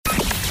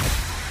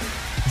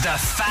The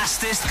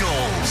fastest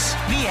goals,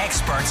 the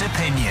experts'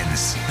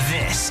 opinions.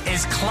 This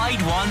is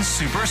Clyde One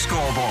Super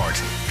Scoreboard.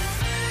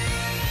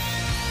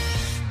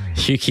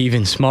 Hugh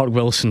Keevins, Mark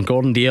Wilson,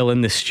 Gordon Dale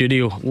in the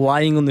studio,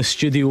 lying on the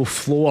studio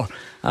floor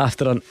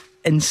after an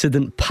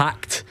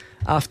incident-packed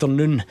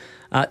afternoon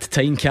at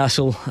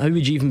Tynecastle. How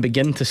would you even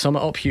begin to sum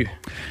it up, Hugh?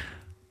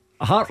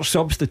 A Hearts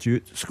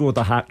substitute scored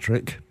a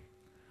hat-trick.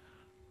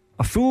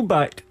 A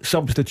fullback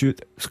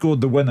substitute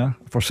scored the winner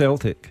for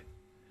Celtic.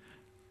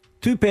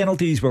 2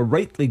 penalties were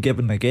rightly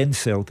given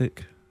against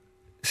Celtic.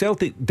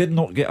 Celtic did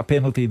not get a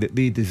penalty that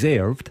they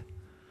deserved.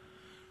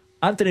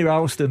 Anthony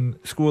Ralston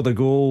scored a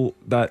goal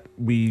that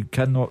we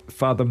cannot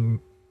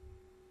fathom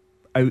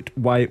out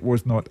why it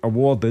was not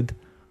awarded.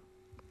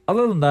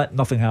 Other than that,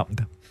 nothing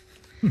happened.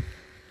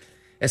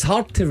 It's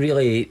hard to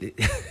really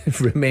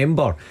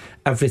remember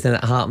everything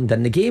that happened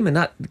in the game, and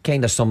that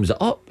kind of sums it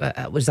up.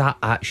 It was that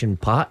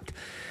action-packed,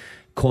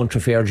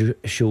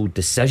 controversial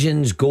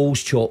decisions,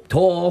 goals chopped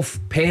off,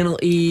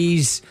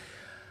 penalties.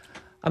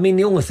 I mean,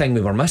 the only thing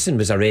we were missing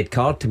was a red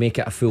card to make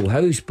it a full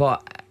house.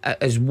 But it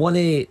is one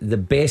of the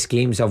best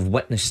games I've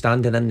witnessed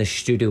standing in the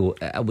studio.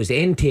 It was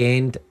end to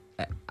end.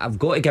 I've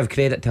got to give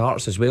credit to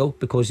Hearts as well,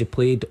 because they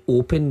played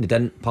open, they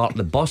didn't park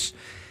the bus.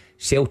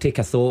 Celtic,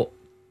 I thought,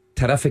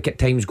 terrific at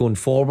times going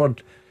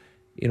forward,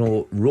 you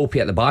know,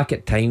 ropey at the back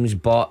at times,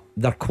 but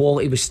their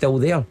quality was still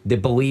there. They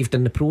believed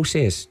in the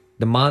process.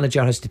 The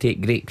manager has to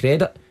take great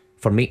credit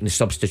for making the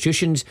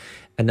substitutions,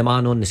 and the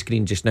man on the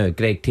screen just now,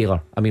 Greg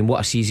Taylor, I mean, what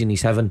a season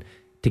he's having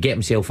to get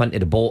himself into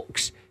the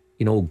box,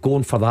 you know,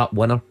 going for that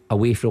winner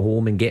away from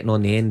home and getting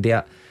on the end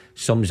there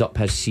sums up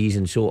his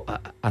season. So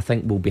I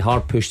think we'll be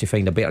hard pushed to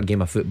find a better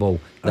game of football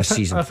this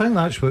season. I think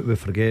that's what we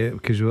forget,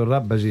 because we're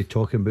that busy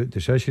talking about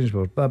decisions,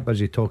 we're that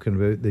busy talking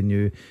about the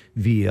new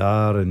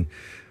VAR, and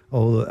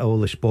all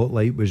the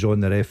spotlight was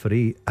on the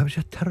referee. It was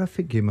a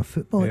terrific game of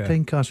football at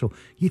Tynecastle.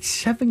 You had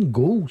 7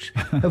 goals.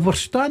 If we're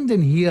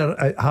standing here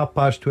at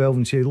 12:30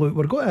 and say, look,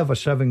 we're going to have a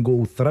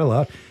 7-goal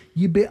thriller,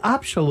 you'd be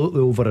absolutely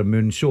over the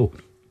moon. So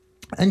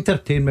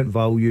entertainment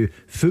value,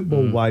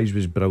 football wise,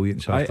 was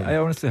brilliant. I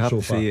honestly have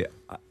to say,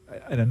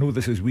 and I know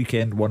this is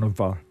weekend one of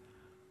VAR,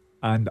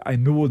 and I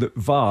know that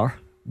VAR,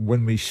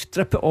 when we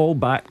strip it all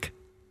back,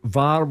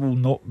 VAR will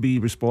not be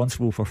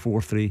responsible for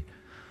 4-3,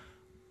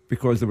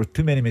 because there were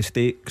too many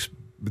mistakes.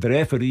 The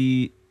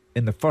referee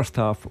in the first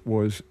half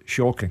was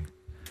shocking.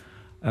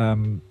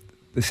 The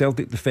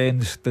Celtic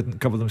defence didn't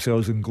cover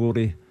themselves in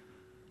glory,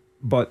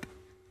 but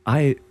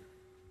I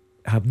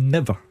have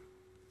never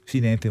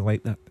seen anything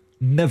like that.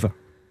 Never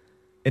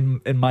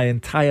in my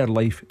entire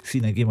life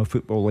seen a game of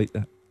football like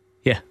that.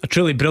 Yeah, a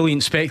truly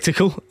brilliant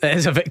spectacle. It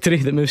is a victory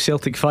that moves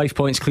Celtic 5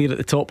 points clear at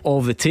the top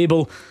of the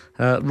table.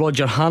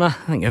 Roger Hannah,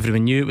 I think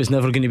everyone knew it was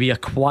never going to be a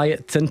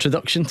quiet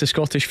introduction to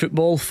Scottish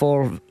football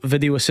for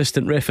video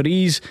assistant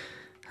referees,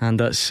 and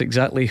that's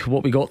exactly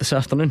what we got this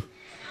afternoon.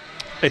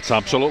 It's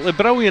absolutely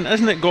brilliant,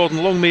 isn't it,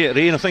 Gordon? Long may it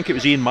rain. I think it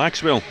was Ian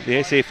Maxwell,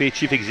 the SFA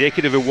chief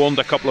executive, who warned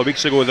a couple of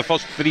weeks ago the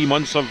first 3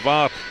 months of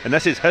VAR, and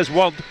this is his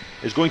word,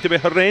 is going to be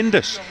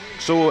horrendous.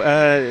 So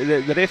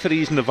the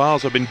referees and the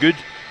VARs have been good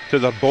to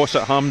their boss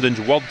at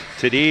Hampden's word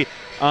today,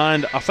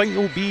 and I think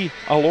there'll be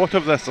a lot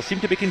of this. There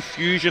seemed to be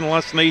confusion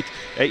last night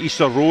at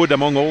Easter Road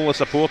among all the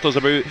supporters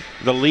about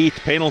the late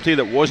penalty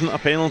that wasn't a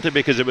penalty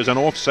because it was an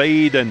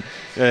offside, and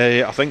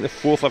I think the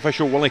fourth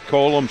official,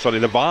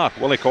 the VAR,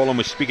 Willie Collum,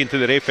 was speaking to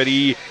the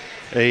referee,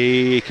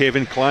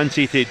 Kevin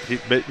Clancy,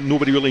 but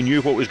nobody really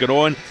knew what was going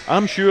on.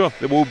 I'm sure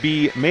there will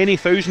be many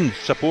thousand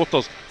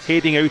supporters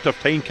heading out of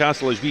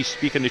Tynecastle as we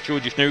speak in the show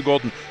just now,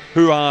 Gordon,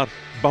 who are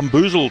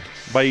bamboozled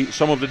by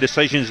some of the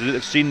decisions that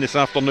they've seen this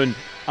afternoon,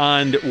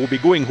 and will be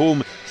going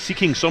home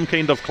seeking some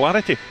kind of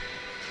clarity.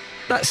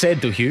 That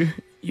said though, Hugh,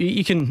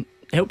 you can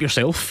help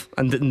yourself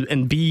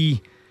and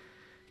be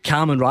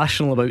calm and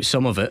rational about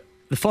some of it.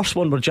 The first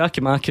one where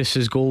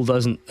Giakoumakis' goal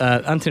doesn't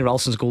Anthony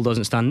Ralston's goal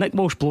doesn't stand, Nick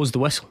Walsh blows the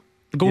whistle.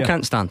 The goal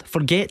can't stand.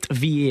 Forget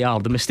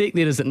VAR. The mistake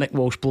there is that Nick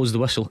Walsh blows the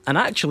whistle. And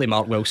actually,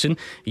 Mark Wilson,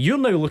 you're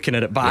now looking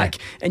at it back,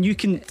 and you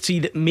can see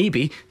that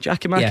maybe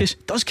Giakoumakis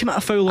does commit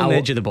a foul on the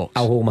edge of the box.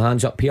 I'll hold my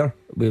hands up here.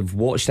 We've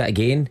watched it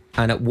again,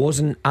 and it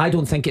wasn't. I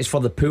don't think it's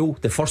for the pull.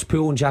 The first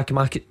pull on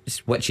Giakoumakis,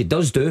 which he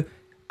does do.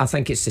 I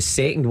think it's the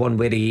second one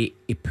where he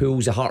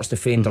pulls the Hearts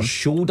defender's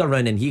shoulder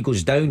in, and he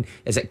goes down.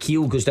 Is it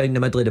Keele goes down the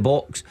middle of the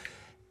box?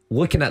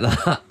 Looking at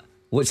that,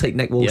 looks like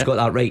Nick Walsh got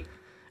that right.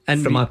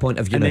 And from my point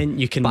of view, and then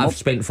you can I've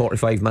spent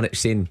 45 minutes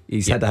saying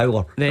he's had a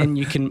howler. Then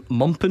you can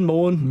mump and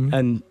moan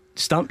and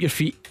stamp your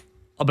feet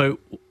about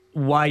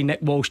why Nick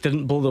Walsh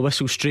didn't blow the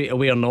whistle straight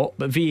away or not,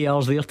 but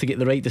VAR's there to get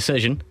the right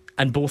decision,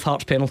 and both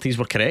Hearts penalties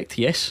were correct.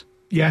 Yes.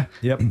 Yeah.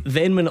 Yep.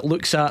 Then when it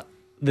looks at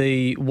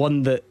the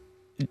one that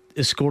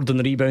is scored on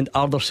the rebound,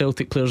 are there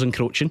Celtic players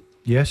encroaching?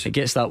 Yes. It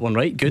gets that one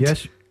right. Good.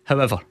 Yes.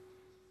 However,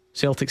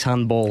 Celtic's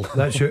handball,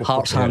 that's it.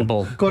 Hearts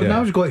handball. Gordon, I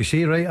was going to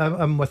say, right,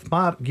 I'm with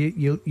Mark.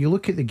 You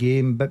look at the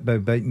game bit by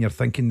bit, and you're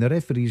thinking the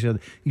referees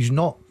he's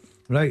not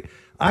right.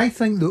 I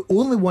think the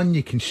only one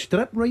you can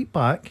strip right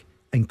back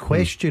and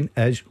question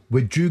is,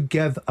 would you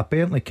give a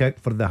penalty kick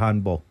for the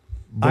handball?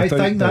 I Without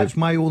think doubt. that's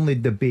my only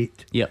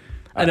debate. Yeah.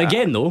 And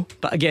again, though,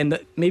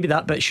 maybe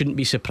that bit shouldn't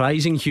be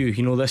surprising, Hugh.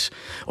 You know, it's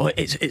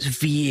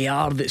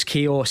VAR that's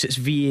chaos. It's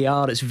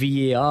VAR. It's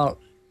VAR.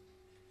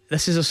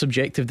 This is a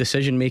subjective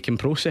decision-making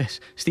process.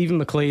 Stephen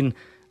McLean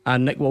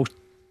and Nick Walsh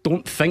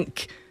don't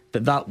think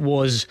that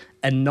was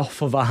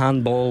enough of a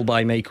handball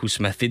by Michael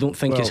Smith. They don't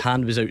think his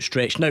hand was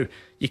outstretched. Now,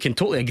 you can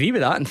totally agree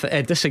with that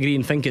and disagree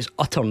and think it's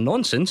utter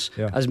nonsense,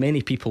 as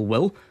many people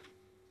will.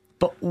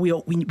 But we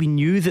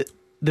knew that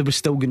there was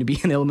still going to be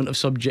an element of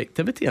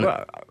subjectivity in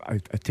it. I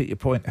take your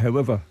point.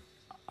 However,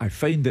 I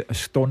find it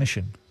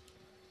astonishing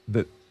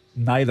that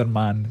neither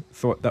man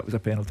thought that was a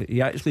penalty.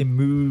 He actually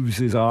moves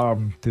his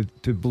arm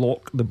to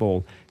block the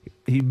ball.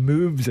 He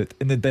moves it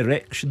in the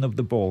direction of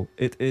the ball.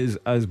 It is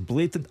as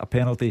blatant a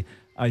penalty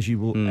as you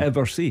will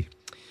ever see.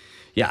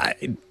 Yeah,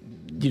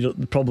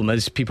 the problem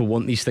is people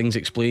want these things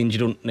explained. You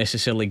don't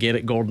necessarily get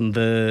it, Gordon.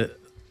 The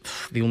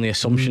only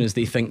assumption is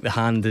they think the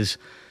hand is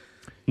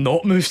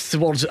not moved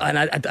towards it, and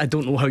I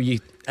don't know how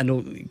I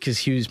know, because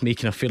Hugh's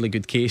making a fairly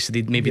good case.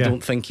 They maybe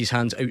don't think his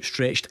hand's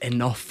outstretched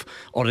enough,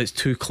 or it's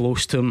too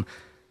close to him.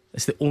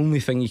 It's the only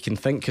thing you can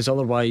think, because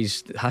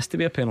otherwise it has to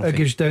be a penalty. It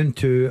goes down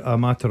to a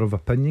matter of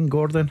opinion,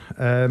 Gordon.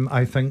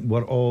 I think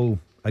we're all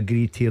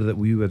agreed here that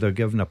we would have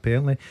given a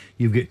penalty.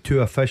 You've got two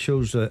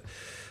officials that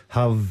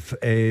have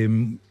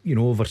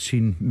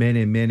overseen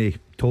many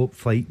top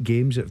flight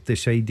games that have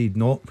decided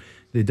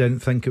they didn't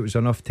think it was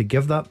enough to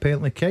give that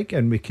penalty kick,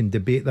 and we can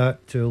debate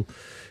that till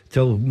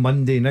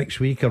Monday next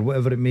week or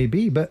whatever it may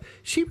be. But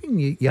see, when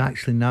you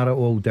actually narrow it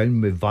all down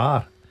with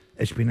VAR,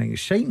 it's been an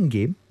exciting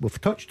game. We've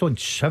touched on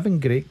 7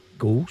 great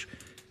goals,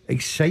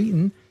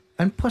 exciting,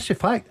 and plus the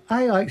fact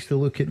I actually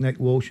look at Nick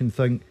Walsh and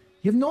think,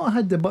 you've not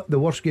had the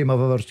worst game I've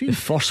ever seen. The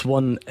first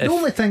one. The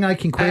only thing I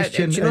can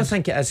question do you not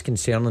think it is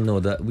concerning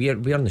though that we're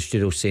in the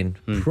studio saying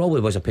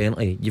probably was a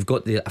penalty? You've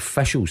got the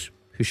officials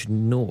who should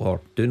know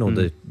or do know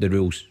the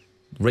rules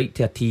right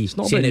to a T. It's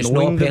not saying about it's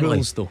knowing not a the penalty,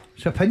 rules, though.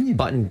 It's opinion.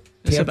 but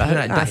It's interpreting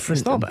about it different.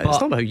 it's not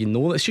about how you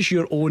know. It's just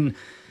your own.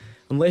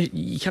 Unless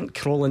you can't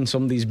crawl in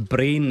somebody's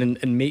brain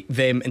and make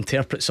them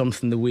interpret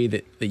something the way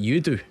that you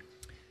do.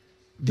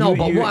 No,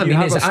 but what I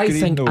mean is, I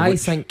think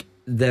think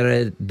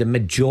the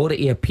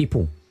majority of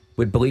people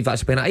would believe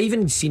that's a penalty. I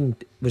even seen,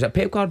 was it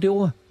Pep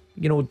Guardiola,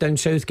 down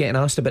south, getting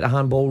asked about the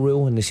handball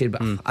rule, and they said,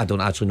 but I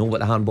don't actually know what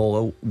the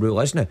handball rule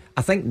is now.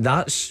 I think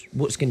that's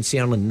what's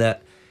concerning,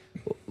 that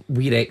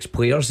we're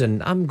ex-players,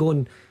 and I'm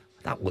going,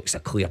 that looks a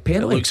clear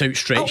penalty. It looks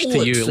outstretched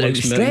to you. It looks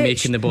outstretched.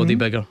 making the body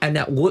bigger. And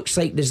it looks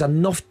like there's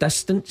enough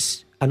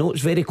distance. I know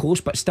it's very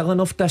close, but still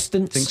enough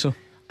distance. Think so?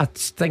 I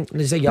think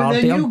there's a But yard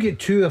then there. you'll get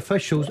two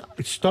officials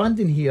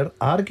standing here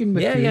arguing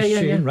with you,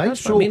 saying, right?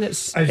 That's what I mean,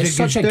 it's as it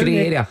such a goes grey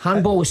down area.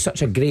 Handball is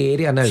such a grey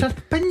area now. It's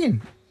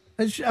opinion.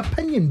 It's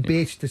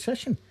opinion-based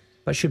decision.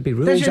 But it should be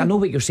rules. Doesn't- I know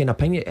what you're saying.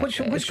 Opinion. What's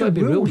It's your got to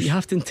be rules? rules. You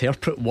have to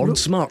interpret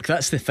words, Mark.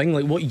 That's the thing.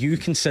 Like what you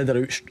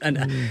consider out,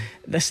 and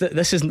this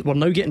isn't. We're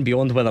now getting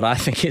beyond whether I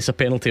think it's a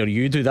penalty or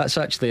you do. That's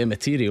actually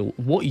immaterial.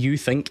 What you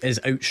think is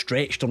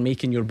outstretched or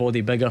making your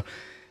body bigger,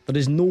 there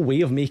is no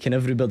way of making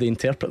everybody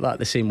interpret that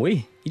the same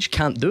way. You just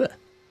can't do it.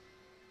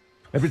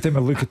 Every time I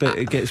look at it,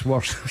 it gets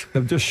worse.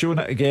 They've just shown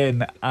it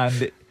again,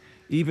 and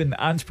even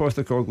Ange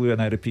Postecoglou,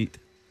 and I repeat,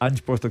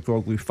 Ange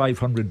Postecoglou,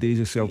 500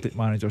 days as Celtic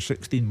manager,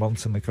 16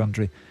 months in the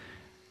country,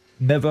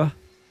 never,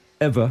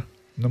 ever,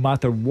 no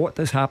matter what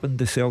has happened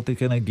to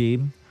Celtic in a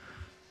game,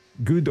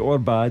 good or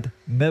bad,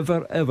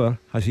 never ever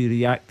has he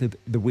reacted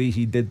the way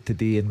he did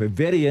today, and we're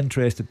very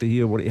interested to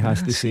hear what he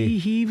has to say.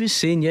 He was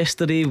saying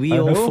yesterday we I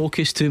all know.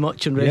 focus too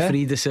much on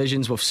referee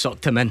decisions. We've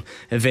sucked him in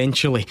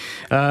eventually.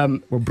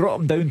 We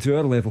brought him down to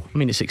our level. I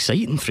mean, it's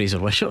exciting, Fraser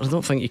Wishart. I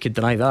don't think you could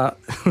deny that.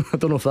 I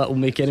don't know if that will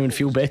make anyone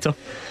feel better.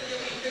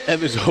 It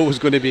was always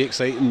going to be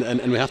exciting,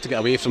 and we have to get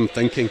away from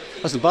thinking.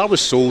 Listen, VAR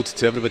was sold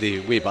to everybody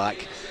way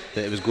back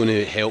that it was going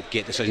to help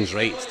get decisions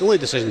right. The only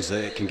decisions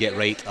that it can get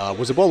right are,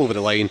 was the ball over the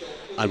line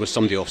and was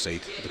somebody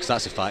offside, because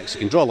that's the facts.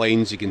 You can draw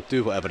lines, you can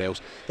do whatever else.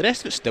 The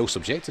rest of it's still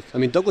subjective. I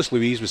mean, Douglas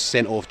Luiz was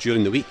sent off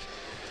during the week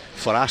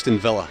for Aston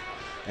Villa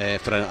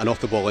for an off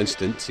the ball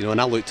incident,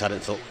 and I looked at it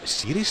and thought,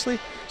 seriously?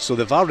 So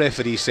the VAR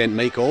referee sent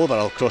Mike Oliver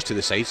across to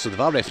the side, so the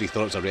VAR referee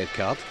thought it was a red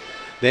card.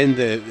 Then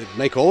the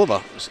Mike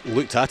Oliver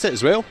looked at it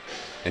as well,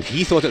 and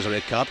he thought it was a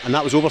red card, and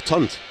that was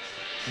overturned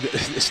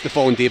the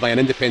following day by an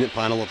independent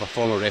panel of a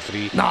former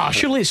referee. Nah,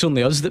 surely it's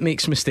only us that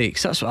makes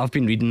mistakes. That's what I've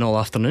been reading all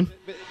afternoon.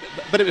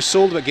 But it was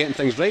sold about getting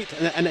things right,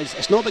 and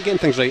it's not about getting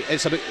things right.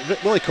 It's about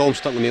Willie Collins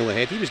stuck the nail on the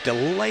head. He was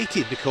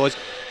delighted because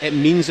it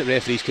means that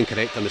referees can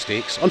correct their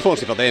mistakes.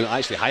 Unfortunately for them, it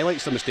actually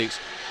highlights their mistakes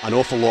an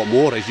awful lot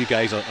more, as you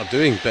guys are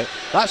doing. But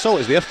that's all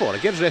it's there for.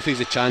 It gives referees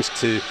a chance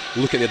to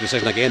look at their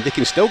decision again. They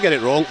can still get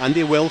it wrong, and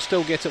they will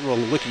still get it wrong.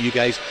 Look at you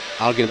guys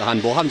arguing at the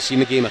handball. I haven't seen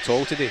the game at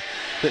all today.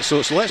 But so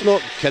let's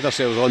not kid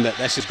ourselves on that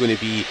this is going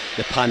to be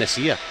the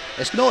panacea.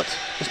 It's not.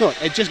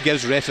 It just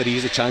gives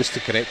referees a chance to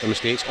correct their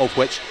mistakes, of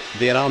which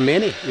there are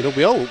many.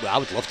 I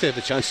would love to have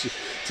the chance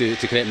to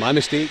correct my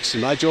mistakes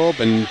in my job,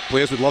 and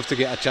players would love to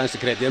get a chance to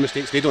correct their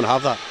mistakes. They don't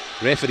have that.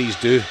 Referees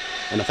do,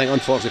 and I think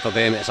unfortunately for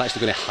them, it's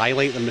actually going to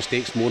highlight their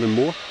mistakes more and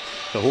more.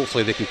 but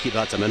hopefully they can keep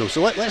that to a minimum.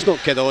 So let's not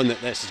kid on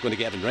that this is going to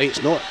get everything right.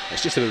 It's not.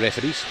 It's just about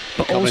referees.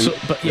 But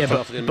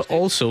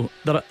also,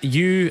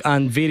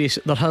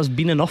 there has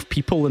been enough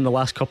people in the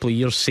last couple of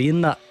years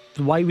saying that.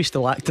 Why are we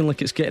still acting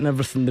like it's getting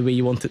everything the way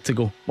you want it to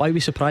go? Why are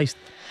we surprised?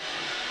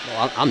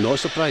 Well, I'm not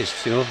surprised,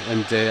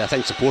 and I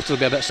think supporters will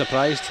be a bit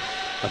surprised.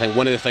 I think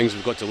one of the things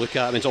we've got to look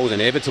at, it's always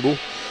inevitable,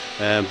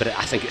 but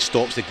I think it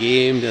stops the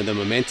game, the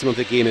momentum of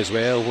the game as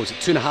well. Was it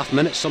 2.5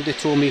 minutes, somebody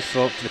told me,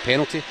 for the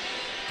penalty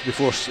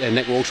before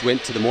Nick Walsh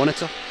went to the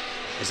monitor?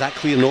 Is that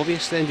clear and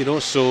obvious then,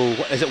 So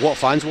is it what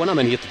fans want? I'm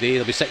in here today,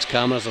 there'll be 6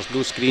 cameras, there's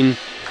no screen.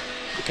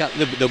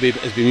 They'll be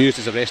as bemused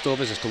as the rest of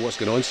us as to what's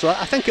going on. So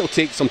I think it'll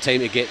take some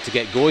time to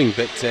get going,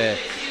 but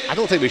I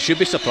don't think we should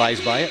be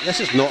surprised by it. This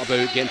is not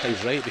about getting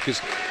things right,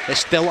 because it's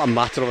still a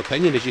matter of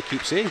opinion, as you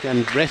keep saying,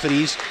 and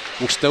referees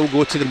will still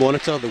go to the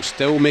monitor, they'll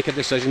still make a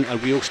decision,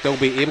 and we'll still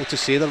be able to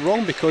say they're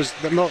wrong because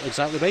they're not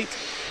exactly right.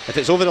 If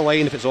it's over the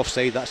line, if it's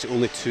offside, that's the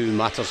only 2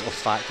 matters of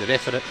fact. The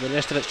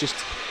rest of it's just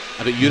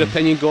about your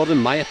opinion, Gordon,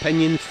 my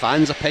opinion,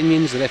 fans'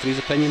 opinions, the referee's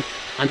opinion,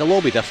 and they'll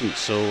all be different.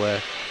 So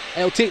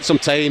it'll take some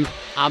time.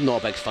 I'm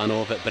not a big fan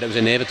of it, but it was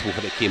inevitable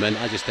when it came in.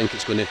 I just think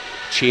it's going to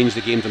change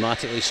the game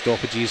dramatically.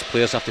 Stoppages,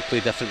 players have to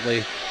play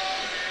differently.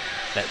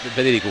 But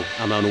there you go,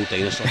 I'm an old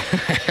dinosaur.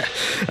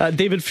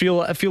 David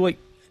Friel, I feel like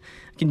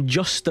I can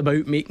just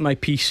about make my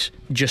peace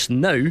just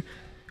now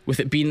with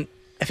it being,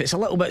 if it's a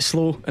little bit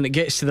slow and it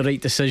gets to the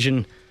right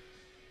decision,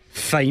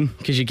 fine,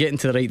 because you're getting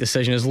to the right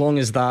decision, as long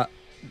as that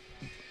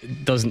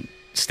doesn't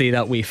stay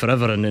that way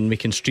forever, and then we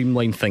can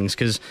streamline things.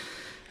 Because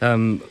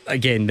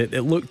again,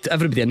 it looked,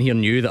 everybody in here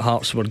knew that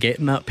Hearts were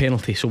getting that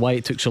penalty, so why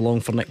it took so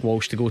long for Nick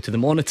Walsh to go to the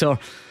monitor,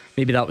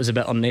 maybe that was a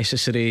bit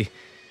unnecessary.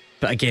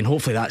 But again,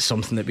 hopefully that's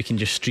something that we can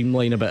just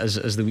streamline a bit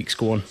as the weeks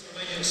go on.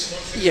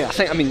 Yeah, I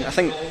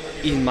think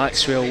Ian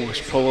Maxwell was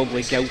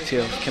probably guilty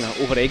of kind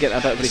of over-egging it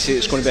a bit, but he said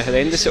it's going to be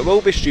horrendous. It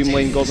will be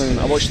streamlined, Gordon.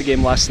 I watched the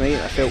game last night.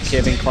 I felt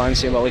Kevin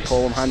Clancy and Willie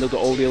Collum handled it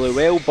all really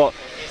well, but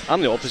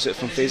I'm the opposite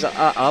from Fraser.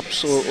 I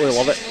absolutely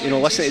love it.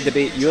 Listening to the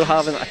debate you're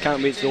having, I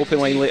can't wait to the open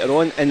line later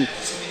on. And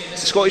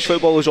Scottish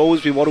football has always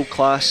been world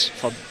class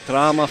for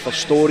drama, for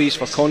stories,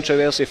 for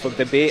controversy, for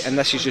debate, and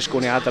this is just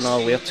going to add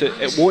another layer to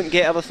it. It won't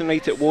get everything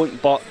right, it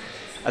won't, but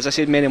as I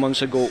said many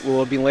months ago, we'll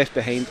have been left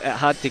behind. It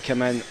had to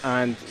come in,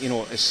 and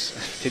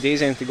if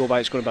today's anything to go by,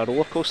 it's going to be a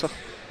roller coaster.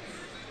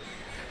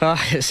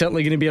 It's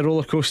certainly going to be a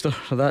roller coaster,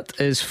 that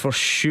is for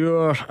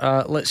sure.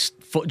 Let's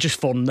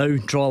just for now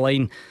draw a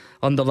line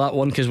under that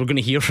one, because we're going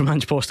to hear from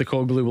Ange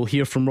Postecoglou, we'll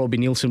hear from Robbie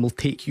Neilson, we'll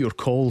take your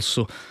calls,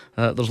 so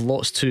there's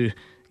lots to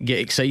get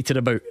excited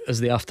about as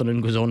the afternoon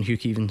goes on, Hugh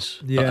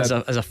Keevins. Yeah. As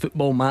a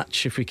football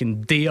match, if we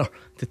can dare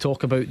to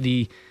talk about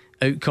the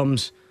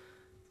outcomes,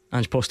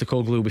 Ange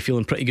Postecoglou will be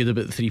feeling pretty good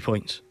about the 3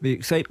 points. The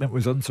excitement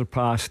was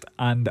unsurpassed,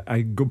 and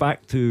I go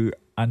back to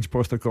Ange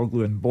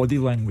Postecoglou and body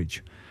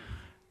language.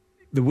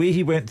 The way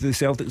he went to the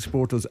Celtic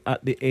supporters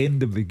at the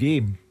end of the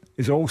game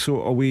is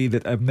also a way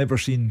that I've never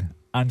seen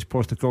Ange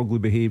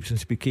Postecoglou behave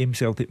since he became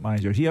Celtic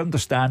manager. He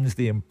understands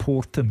the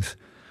importance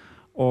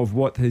of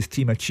what his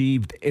team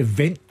achieved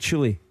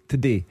eventually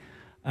today,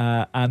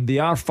 and they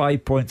are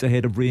 5 points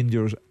ahead of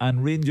Rangers,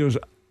 and Rangers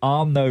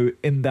are now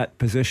in that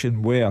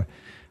position where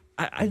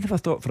I never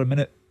thought for a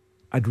minute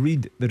I'd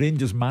read the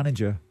Rangers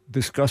manager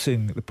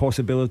discussing the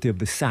possibility of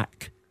the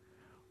sack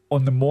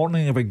on the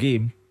morning of a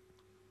game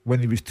when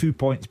he was 2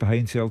 points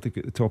behind Celtic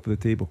at the top of the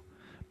table.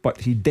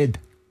 But he did,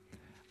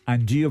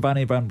 and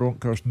Giovanni Van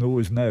Bronckhorst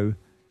knows now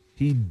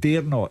he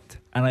dare not,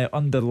 and I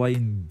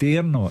underline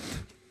dare not,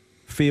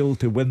 fail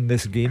to win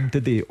this game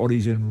today, or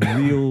he's in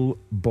real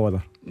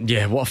bother.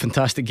 Yeah, what a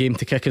fantastic game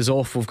to kick us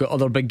off. We've got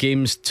other big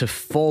games to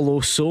follow,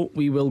 so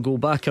we will go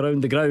back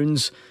around the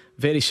grounds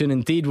very soon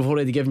indeed. We've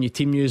already given you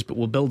team news, but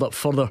we'll build up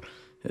further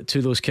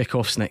to those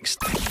kickoffs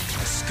next.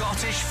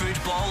 Scottish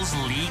football's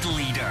league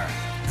leader.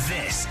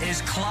 This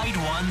is Clyde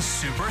One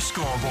Super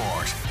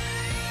Scoreboard.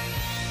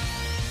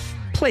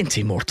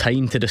 Plenty more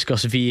time to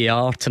discuss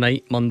VAR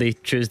tonight, Monday,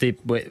 Tuesday,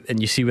 and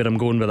you see where I'm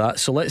going with that.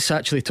 So let's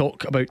actually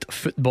talk about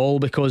football,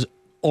 because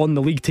on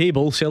the league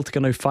table, Celtic are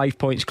now 5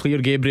 points clear,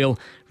 Gabriel.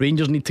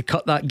 Rangers need to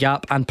cut that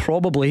gap and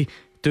probably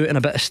do it in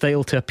a bit of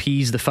style to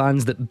appease the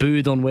fans that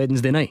booed on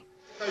Wednesday night.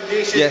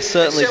 Yes,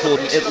 certainly,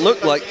 Gordon. It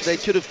looked like they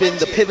could have been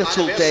the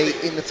pivotal day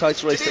in the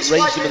title race that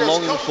Rangers have been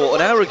longing for.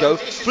 An hour ago,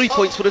 3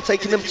 points would have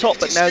taken them top,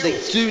 but now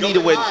they do need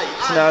a win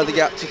to narrow the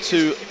gap to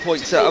 2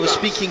 points. I was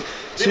speaking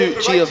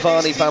to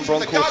Giovanni Van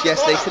Bronckhorst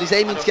yesterday. He said he's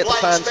aiming to get the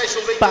fans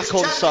back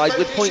on side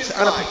with points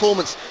and a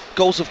performance.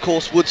 Goals, of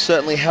course, would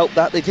certainly help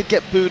that. They did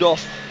get booed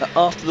off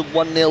after the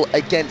 1-0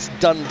 against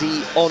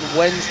Dundee on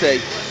Wednesday.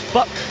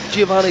 But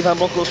Giovanni Van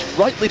Bronckhorst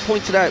rightly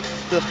pointed out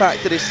the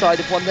fact that his side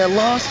have won their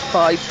last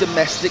 5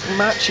 domestic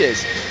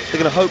matches.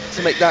 They're going to hope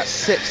to make that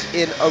 6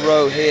 in a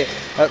row here.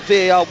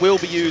 VAR will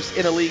be used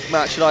in a league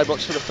match at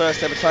Ibrox for the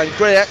first ever time.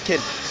 Gray Atkin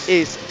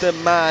is the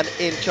man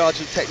in charge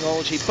of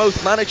technology.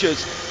 Both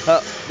managers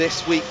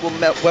this week were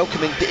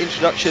welcoming the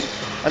introduction,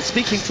 and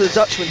speaking to the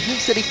Dutchman, he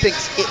said he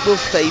thinks it will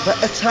favour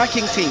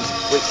attacking teams.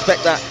 We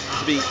expect that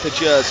to be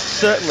perjured.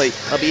 Certainly,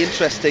 it'll be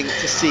interesting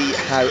to see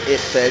how it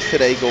fares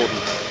today, Gordon.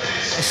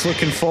 Just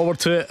looking forward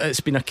to it. It's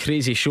been a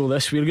crazy show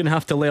this. We're going to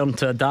have to learn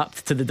to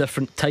adapt to the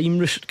different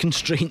time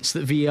constraints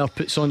that VAR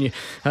puts on you.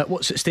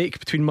 What's at stake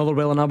between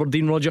Motherwell and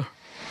Aberdeen, Roger?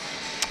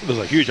 There's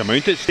a huge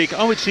amount at stake.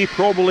 I would say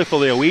probably for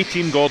the away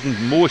team, Gordon,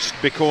 most,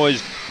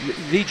 because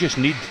they just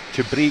need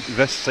to break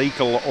this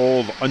cycle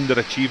of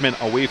underachievement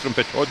away from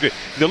Pittodrie.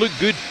 They look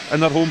good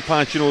in their home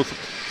patch,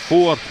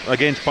 4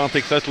 against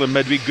Partick Thistle in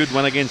midweek, good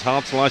win against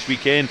Hearts last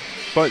weekend,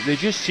 but they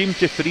just seem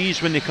to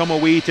freeze when they come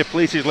away to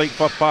places like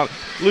Firth Park.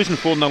 Losing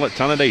 4-0 at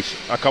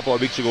Tannadice a couple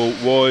of weeks ago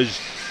was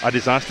a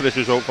disastrous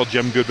result for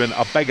Jim Goodwin.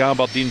 A big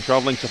Aberdeen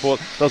travelling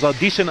support. There's a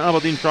decent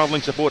Aberdeen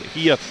travelling support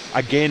here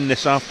again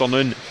this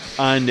afternoon,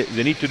 and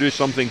they need to do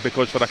something,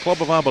 because for a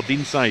club of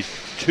Aberdeen size,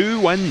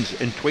 2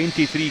 wins in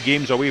 23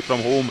 games away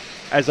from home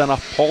is an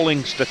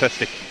appalling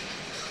statistic.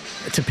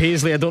 To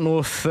Paisley, I don't know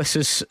if this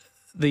is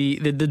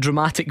the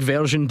dramatic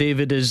version,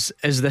 David. Is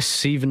this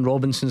Stephen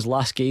Robinson's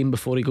last game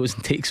before he goes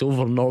and takes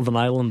over Northern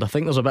Ireland? I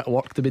think there's a bit of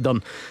work to be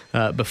done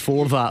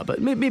before that,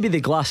 but maybe the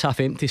glass half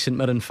empty St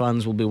Mirren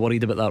fans will be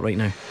worried about that right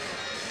now.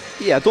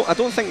 Yeah, I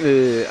don't think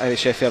the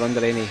Irish FA are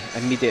under any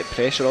immediate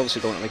pressure.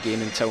 Obviously don't have a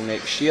game until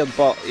next year,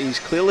 but he's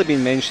clearly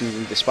been mentioned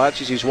in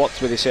dispatches. He's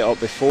worked with the set-up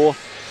before.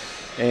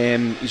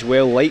 He's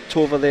well liked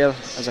over there.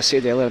 As I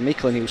said earlier,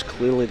 Michael O'Neill was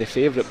clearly the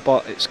favourite,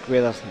 but it's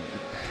whether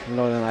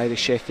Northern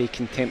Irish FA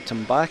can tempt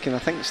him back, and I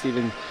think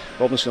Stephen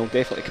Robinson will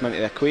definitely come into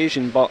the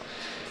equation. But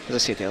as I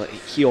said earlier,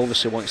 he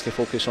obviously wants to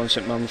focus on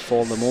St Mirren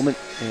for the moment.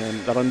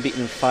 They're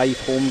unbeaten in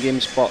 5 home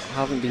games, but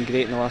haven't been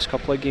great in the last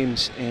couple of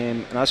games.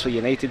 And as for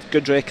United,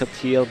 good record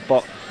here,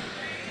 but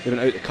they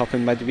went out the cup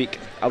in midweek.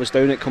 I was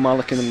down at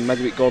Kilmarnock in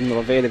midweek, Gordon. They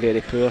were very,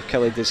 very poor.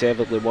 Killie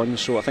deservedly won,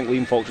 so I think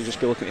Liam Fox will just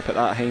be looking to put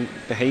that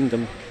behind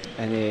them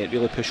and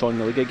really push on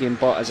the league again.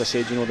 But as I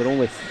said, they're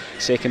only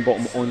second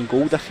bottom on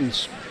goal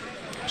difference,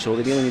 so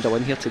they really need a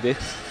win here today.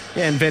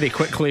 Yeah, and very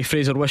quickly,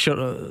 Fraser Wishart,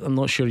 I'm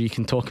not sure you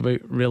can talk about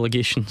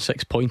relegation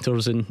 6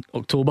 pointers in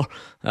October,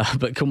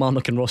 but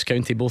Kilmarnock and Ross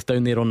County both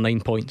down there on 9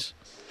 points.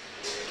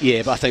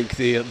 Yeah, but I think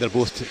they're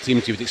both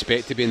teams you would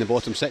expect to be in the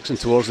bottom 6 and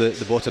towards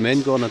the bottom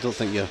end, Gordon. I don't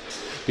think you're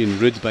being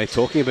rude by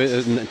talking about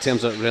it in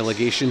terms of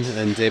relegation,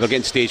 and we're getting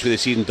to the stage where the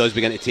season does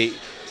begin to take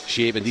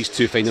shape, and these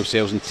two find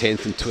themselves in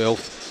 10th and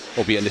 12th,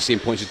 albeit in the same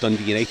points as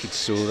Dundee United,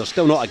 so there's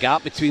still not a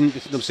gap between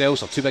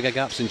themselves, or too big a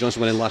gap. St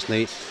Johnstone winning last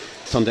night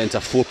turned it into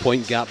a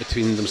 4-point gap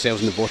between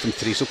themselves and the bottom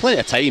 3, so plenty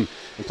of time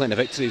and plenty of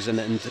victories,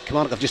 and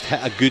Kilmarnock have just hit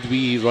a good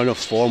wee run of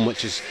form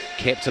which has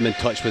kept them in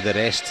touch with the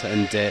rest,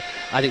 and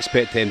I'd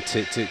expect them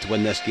to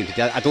win this game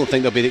today. I don't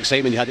think there'll be the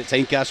excitement you had at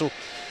Tynecastle.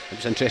 It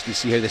was interesting to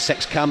see how the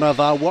 6-camera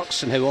VAR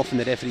works and how often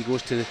the referee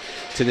goes to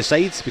the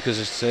sides, because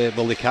it's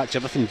will they catch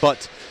everything,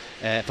 but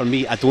for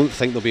me, I don't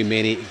think there'll be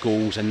many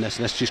goals in this,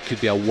 and this just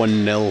could be a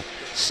 1-0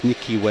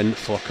 sneaky win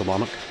for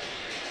Kilmarnock.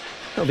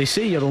 Well, they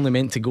say you're only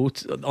meant to go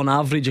on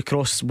average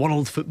across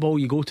world football,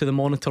 you go to the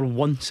monitor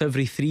once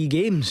every 3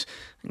 games.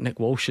 Nick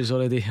Walsh has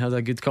already had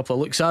a good couple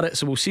of looks at it,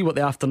 so we'll see what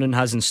the afternoon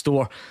has in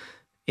store.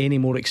 Any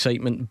more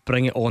excitement,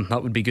 bring it on.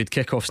 That would be good.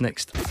 Kickoffs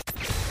next.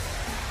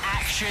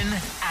 Action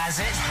as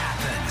it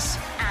happens,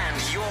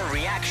 and your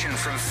reaction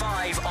from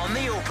 5 on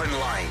the open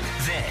line.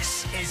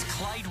 This is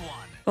Clyde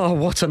One. Oh,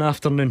 what an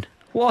afternoon.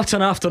 What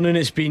an afternoon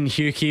it's been,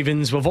 Hugh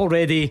Keevins. We've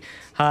already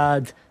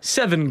had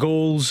 7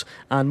 goals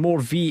and more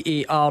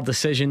VAR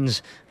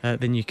decisions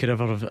than you could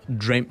ever have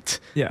dreamt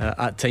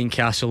at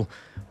Tynecastle.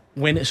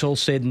 When it's all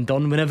said and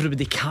done, when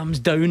everybody calms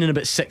down in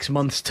about 6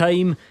 months'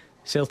 time,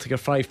 Celtic are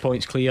 5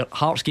 points clear.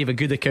 Hearts gave a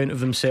good account of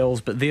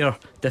themselves, but their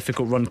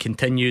difficult run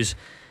continues,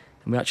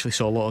 and we actually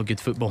saw a lot of good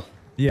football.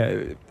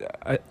 Yeah,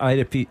 I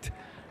repeat,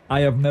 I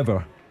have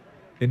never,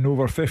 in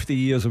over 50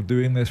 years of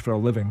doing this for a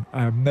living,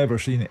 I have never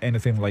seen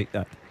anything like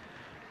that.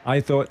 I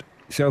thought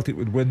Celtic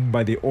would win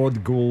by the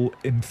odd goal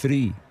in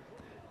 3.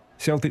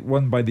 Celtic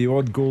won by the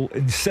odd goal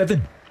in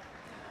 7.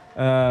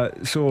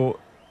 So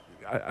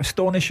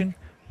astonishing.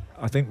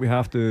 I think we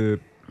have to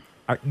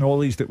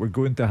acknowledge that we're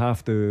going to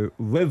have to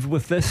live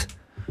with this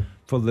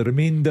for the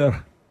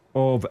remainder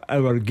of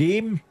our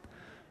game,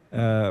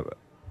 and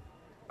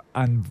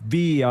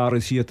VAR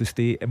is here to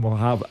stay, and we'll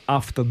have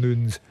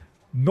afternoons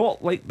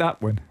not like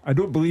that one. I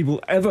don't believe we'll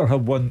ever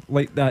have one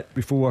like that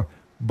before,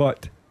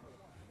 but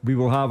we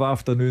will have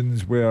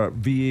afternoons where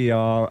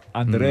VAR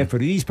and the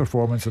referee's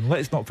performance, and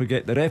let's not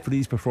forget the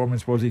referee's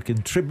performance was a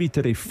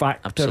contributory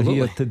factor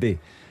here today.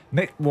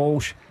 Nick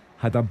Walsh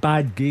had a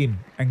bad game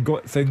and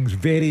got things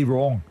very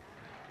wrong,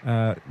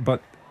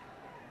 but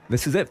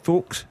this is it,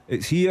 folks.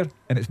 It's here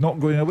and it's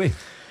not going away.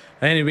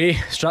 Anyway,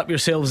 strap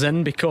yourselves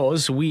in,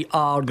 because we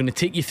are going to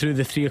take you through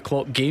the 3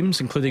 o'clock games,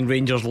 including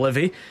Rangers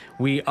Livy.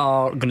 We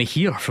are going to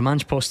hear from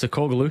Ange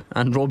Postecoglou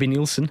and Robbie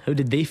Neilson. How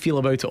did they feel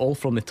about it all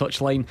from the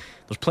touchline?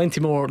 There's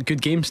plenty more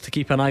good games to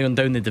keep an eye on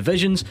down the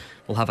divisions.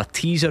 We'll have a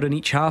teaser in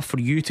each half for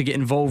you to get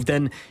involved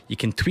in. You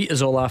can tweet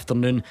us all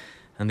afternoon,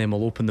 and then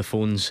we'll open the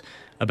phones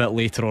a bit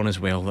later on as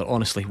well.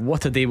 Honestly,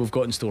 what a day we've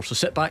got in store. So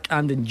sit back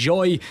and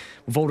enjoy.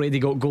 We've already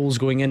got goals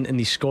going in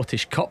the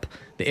Scottish Cup.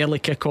 The early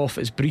kick-off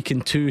is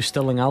Brecon 2,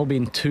 Stirling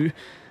Albion 2.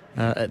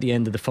 At the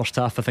end of the first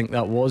half, I think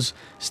that was.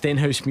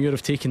 Stenhousemuir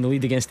have taken the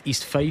lead against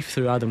East Fife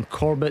through Adam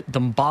Corbett.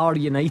 Dunbar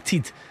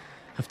United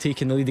have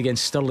taken the lead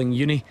against Stirling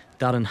Uni,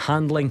 Darren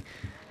Handling.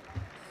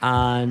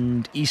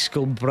 And East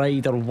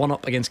Kilbride are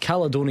 1-up against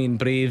Caledonian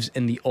Braves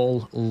in the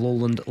All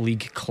Lowland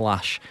League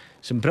clash.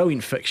 Some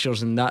brilliant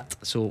fixtures in that,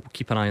 so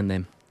keep an eye on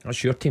them.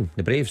 That's your team,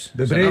 the Braves.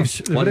 The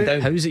Braves. One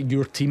down. How is it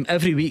your team?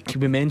 Every week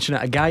we mention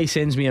it. A guy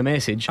sends me a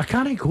message. I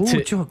can't go,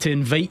 to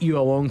invite you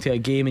along to a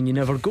game, and you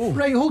never go.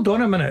 Right, hold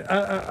on a minute.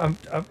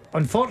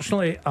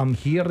 Unfortunately, I'm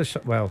here this.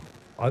 Well,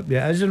 it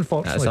is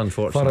unfortunate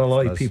for a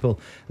lot of people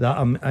that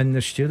I'm in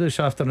the studio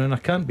this afternoon. I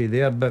can't be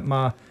there, but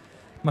my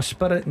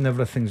spirit and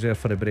everything's there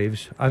for the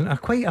Braves, and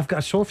I've got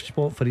a soft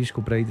spot for East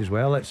Kilbride as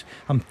well.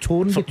 I'm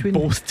torn for between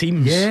both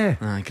teams. Yeah,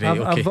 great.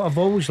 I've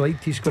always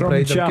liked East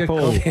Kilbride.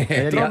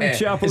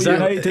 Drumchapel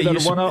United are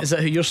 1-up. Is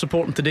that who you're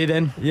supporting today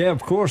then? Yeah,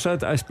 of course.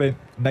 I spent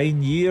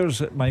 9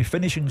 years at my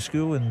finishing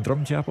school in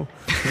Drumchapel.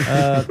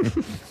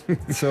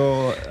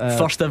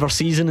 First ever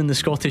season in the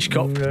Scottish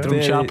Cup.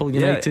 Drumchapel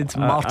United.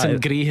 Martin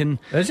Graham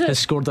has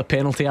scored a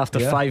penalty after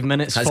 5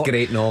 minutes. That's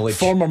great knowledge.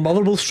 Former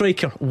Motherwell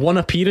striker, one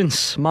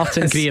appearance.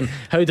 Martin Graham.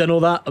 How did I know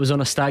that? I was on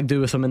a stag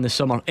do with him in the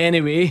summer.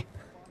 Anyway,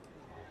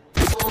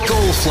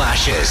 Goal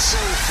Flashes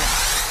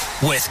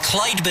with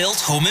Clyde Built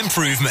Home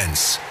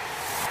Improvements.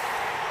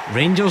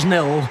 Rangers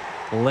 0,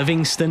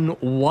 Livingston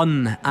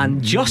 1.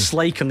 And just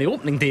like on the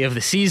opening day of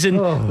the season,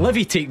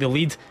 Livy take the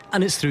lead,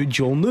 and it's through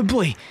Joel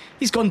Newbley.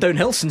 He's gone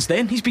downhill since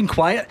then. He's been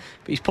quiet,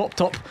 but he's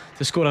popped up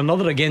to score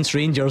another against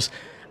Rangers.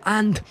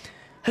 And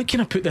how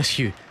can I put this,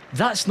 Hugh?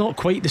 That's not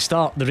quite the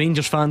start the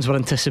Rangers fans were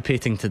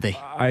anticipating today.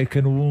 I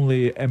can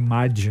only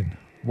imagine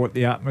what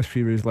the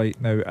atmosphere is like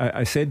now.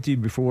 I said to you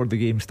before the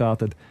game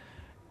started,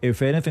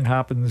 if anything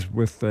happens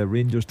with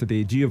Rangers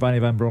today, Giovanni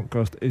Van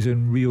Bronckhorst is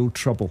in real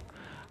trouble.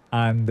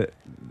 And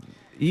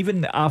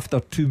even after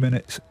 2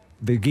 minutes,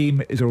 the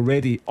game is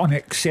already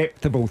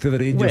unacceptable to the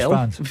Rangers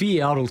fans.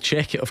 VAR will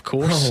check it, of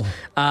course.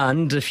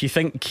 And if you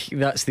think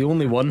that's the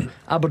only one,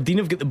 Aberdeen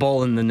have got the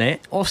ball in the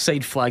net,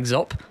 offside flags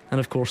up, and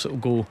of course it will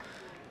go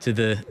to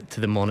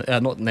the monitor,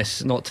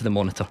 not to the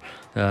monitor.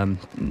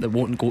 It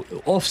won't go.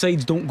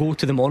 Offsides don't go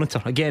to the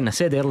monitor. Again, I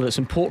said earlier, it's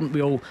important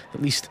we all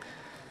at least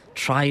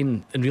try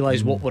and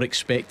realise what we're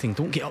expecting.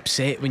 Don't get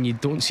upset when you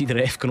don't see the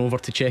ref going over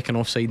to check an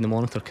offside in the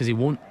monitor, because he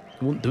won't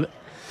do it.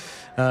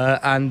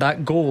 And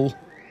that goal,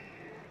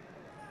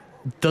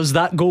 does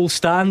that goal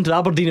stand?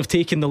 Aberdeen have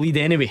taken the lead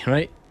anyway,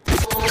 right?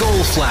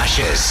 Goal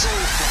Flashes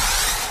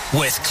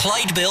with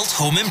Clyde Built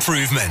Home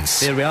Improvements.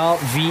 There we are.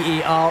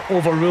 VAR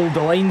overruled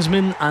the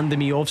linesman, and the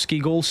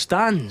Miovski goal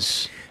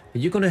stands. Are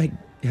you going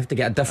to have to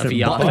get a different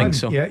VAR, button? I think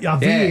so. Yeah, a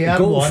VAR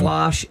goal one,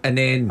 flash, and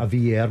then a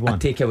VAR one. a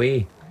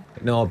takeaway.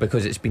 No,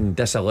 because it's been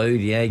disallowed.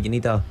 Yeah, you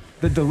need a.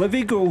 Did the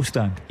Livy goal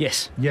stand?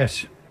 Yes.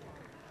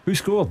 Who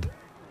scored?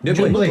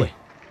 Newbley.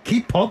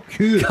 Keep up,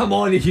 Hugh. Come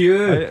on,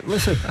 Hugh.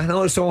 Listen, I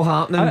know it's all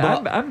happening,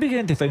 but I'm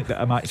beginning to think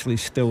that I'm actually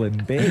still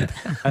in bed,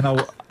 and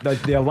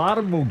the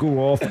alarm will go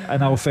off,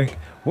 and I'll think,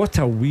 what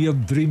a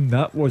weird dream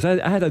that was.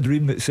 I had a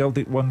dream that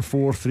Celtic won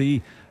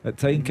 4-3 at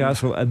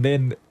Tynecastle, and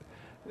then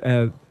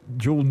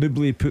Joel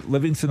Newbley put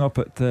Livingston up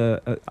at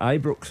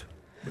Ibrox.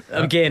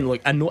 Again,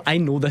 look, I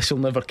know this will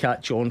never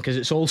catch on, because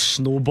it's all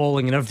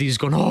snowballing and everybody's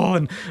going on,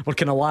 and we're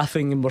kind of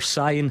laughing and we're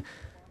sighing.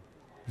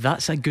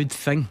 That's a good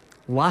thing.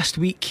 Last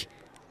week,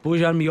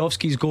 Bojan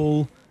Miovski's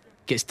goal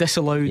gets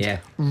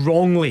disallowed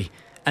wrongly,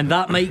 and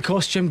that might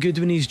cost Jim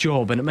Goodwin his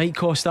job, and it might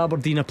cost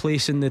Aberdeen a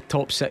place in the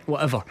top six,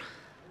 whatever.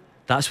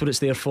 That's what it's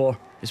there for.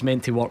 It's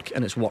meant to work,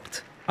 and it's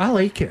worked. I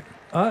like it.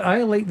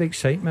 I like the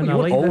excitement.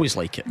 Well, I always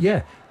like it.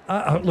 Yeah.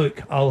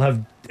 Look, I'll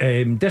have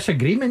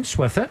disagreements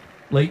with it,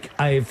 like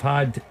I've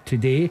had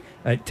today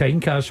at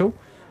Tynecastle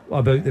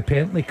about the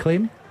penalty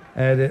claim.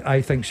 That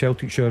I think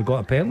Celtic should have got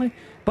a penalty,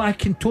 but I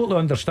can totally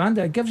understand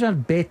it. It gives a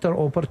better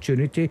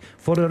opportunity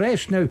for the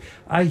rest. Now,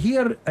 I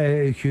hear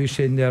Hugh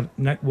saying there,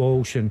 Nick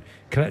Walsh, and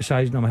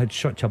criticising him, had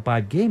such a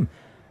bad game.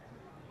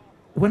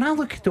 When I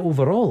look at it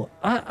overall,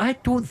 I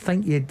don't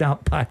think he had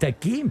that bad a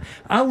game.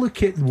 I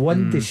look at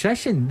one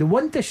decision. The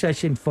one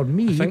decision for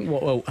me,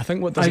 I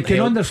think what doesn't I can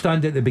help,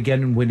 understand at the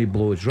beginning when he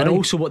blows, right? and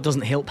also what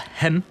doesn't help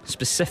him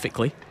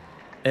specifically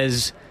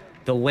is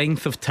the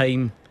length of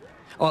time.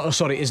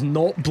 Is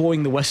not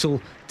blowing the whistle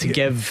to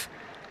give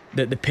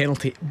the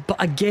penalty.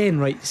 But again,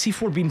 right, see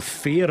if we're being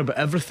fair about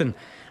everything,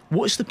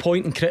 what's the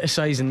point in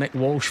criticising Nick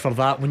Walsh for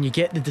that when you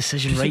get the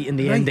decision right in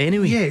the end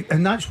anyway? Yeah,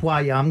 and that's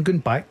why I'm going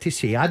back to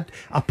say,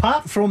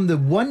 apart from the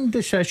one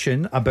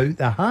decision about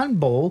the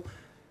handball,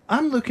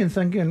 I'm looking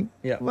thinking,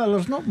 well,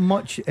 there's not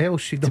much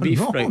else she done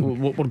wrong.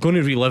 Right, we're going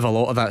to relive a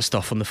lot of that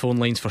stuff on the phone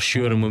lines for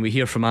sure, and when we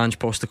hear from Ange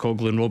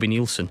Postecoglou and Robbie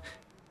Neilson,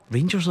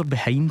 Rangers are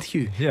behind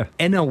you. Yeah.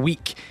 In a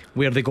week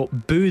where they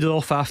got booed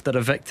off after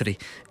a victory,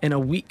 in a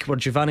week where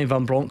Giovanni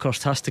Van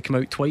Bronckhorst has to come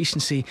out twice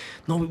and say,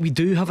 no, we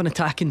do have an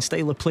attacking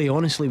style of play,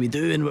 honestly we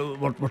do,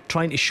 and we're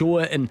trying to show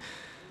it, and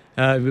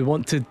we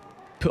want to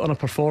put on a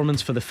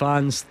performance for the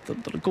fans. They're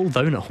a goal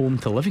down at home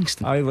to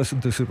Livingston. I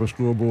listened to Super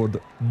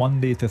Scoreboard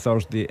Monday to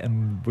Thursday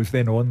and was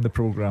then on the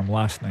programme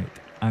last night.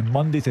 And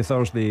Monday to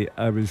Thursday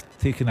I was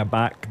taken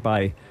aback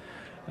by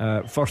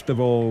first of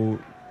all,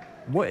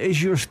 what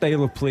is your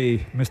style of play,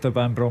 Mr.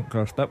 Van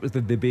Bronckhorst? That was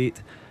the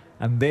debate.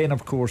 And then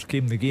of course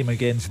came the game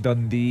against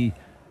Dundee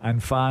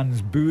and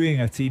fans booing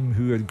a team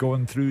who had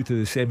gone through to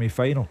the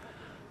semi-final.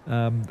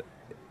 And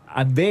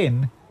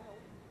then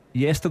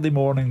yesterday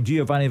morning,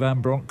 Giovanni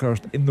Van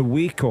Bronckhorst, in the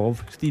wake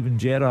of Steven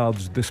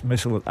Gerrard's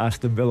dismissal at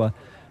Aston Villa,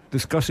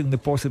 discussing the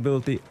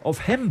possibility of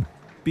him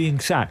being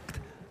sacked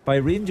by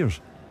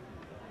Rangers.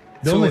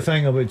 The only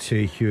thing I would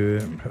say,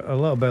 Hugh, a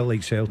little bit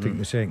like Celtic in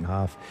the second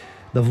half,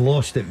 they've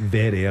lost it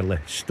very early.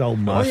 Still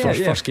massive.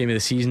 First game of the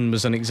season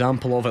was an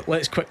example of it.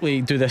 Let's quickly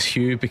do this,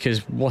 Hugh,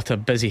 because what a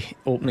busy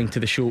opening to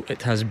the show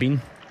it has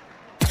been.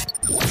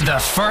 The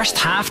first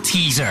half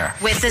teaser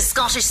with the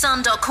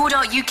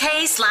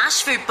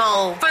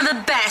scottishsun.co.uk/football for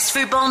the best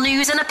football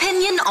news and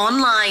opinion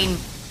online.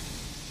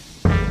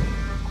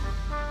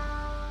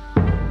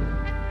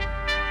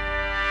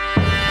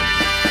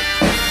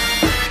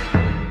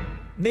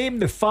 Name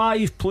the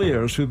 5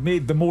 players who've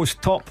made the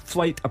most top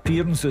flight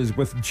appearances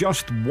with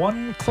just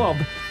one club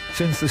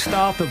since the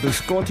start of the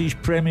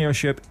Scottish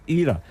Premiership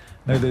era.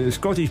 Now, the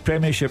Scottish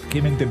Premiership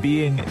came into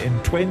being in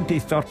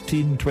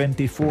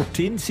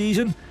 2013-2014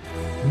 season.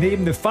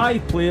 Name the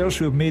 5 players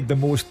who have made the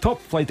most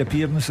top flight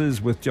appearances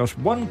with just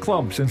one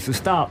club since the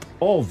start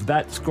of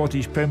that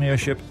Scottish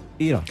Premiership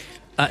era.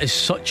 That is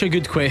such a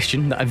good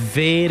question that I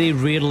very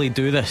rarely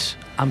do this.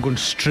 I'm going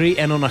straight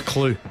in on a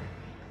clue.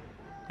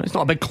 It's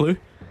not a big clue.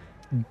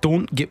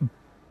 Don't get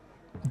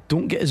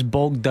as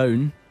bogged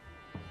down.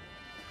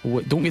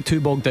 Don't get too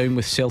bogged down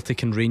with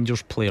Celtic and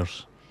Rangers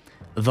players.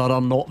 There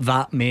are not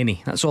that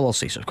many. That's all I'll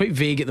say. So it's quite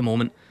vague at the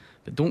moment,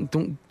 but don't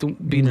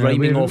be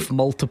rhyming off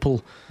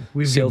multiple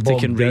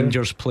Celtic and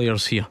Rangers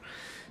players here.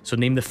 So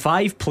name the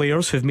 5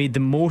 players who've made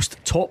the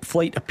most top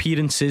flight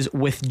appearances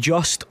with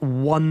just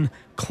one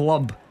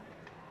club.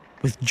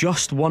 With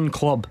just one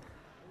club.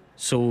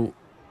 So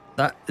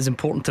that is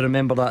important to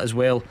remember that as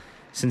well.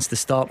 Since the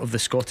start of the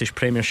Scottish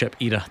Premiership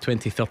era,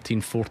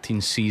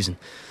 2013-14 season.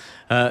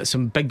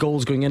 Some big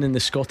goals going in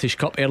the Scottish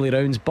Cup early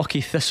rounds.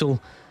 Buckie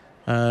Thistle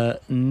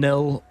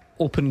 0,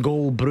 open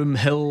goal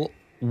Broomhill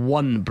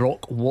 1,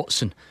 Brock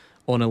Watson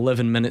on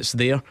 11 minutes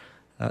there.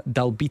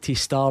 Dalbeattie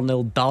Star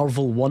 0,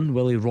 Darvel 1,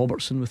 Willie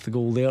Robertson with the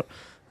goal there.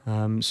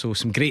 So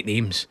some great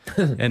names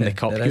in the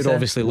cup. You're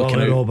obviously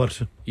looking out.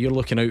 Robertson. You're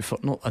looking out for.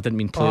 No, I didn't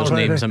mean players'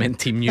 names. I meant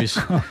team news.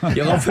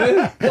 You love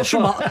who?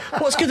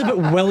 What's good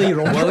about Willie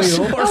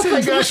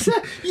Robertson?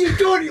 You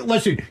don't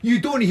listen.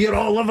 You don't hear,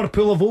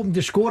 Liverpool have opened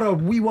to score a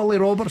wee Willie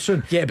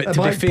Robertson. Yeah, but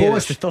to be fair,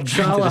 it's the third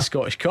round of the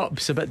Scottish Cup.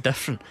 It's a bit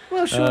different.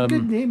 Well, sure,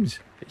 good names.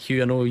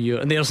 Hugh, I know you.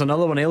 And there's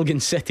another one. Elgin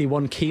City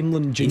 1,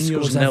 Canelan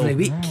Juniors 0. Every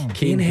week.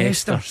 Kane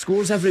Hester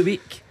scores every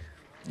week.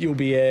 You'll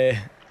be.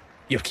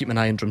 You're keeping an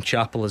eye on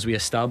Drumchapel as we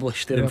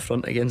established there in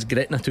front against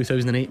Gretna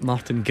 2008.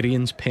 Martin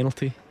Green's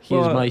penalty. He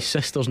is my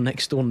sister's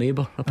next door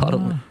neighbour,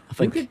 apparently. I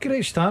think. You get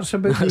great stats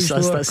about these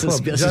that's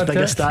as big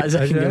a stat as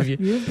I can give you.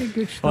 You've got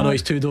good stats. Oh no,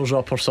 he's 2 doors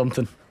up or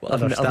something.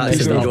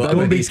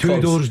 Don't be 2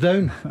 doors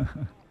down.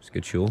 It's a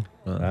good show.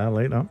 I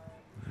like that.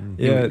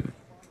 Yeah.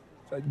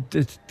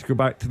 Just to go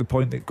back to the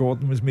point that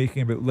Gordon was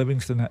making about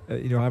Livingston,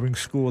 having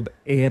scored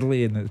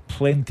early and there's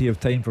plenty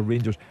of time for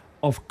Rangers.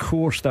 Of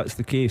course, that's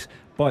the case,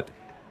 but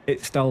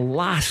it's the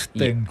last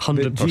thing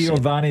that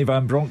Giovanni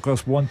Van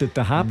Bronckhorst wanted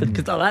to happen.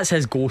 Because that's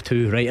his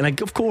go-to, right?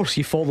 And of course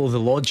you follow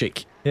the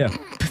logic. Yeah.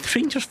 But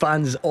Rangers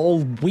fans all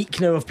week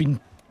now have been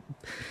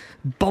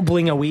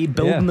bubbling away,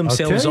 building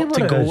themselves up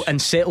to go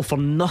and settle for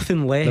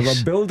nothing less. They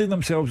were building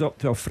themselves up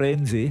to a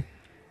frenzy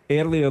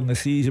earlier in the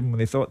season when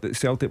they thought that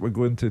Celtic were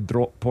going to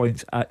drop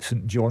points at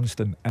St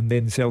Johnstone, and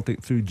then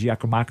Celtic through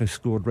Giacomakis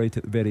scored right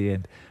at the very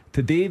end.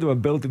 Today they were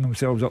building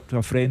themselves up to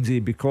a frenzy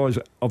because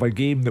of a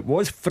game that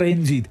was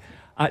frenzied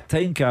at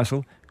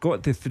Tynecastle,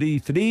 got to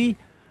 3-3,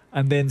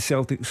 and then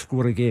Celtic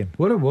score again.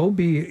 What it will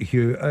be,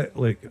 Hugh,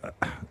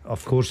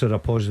 of course they're a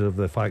positive,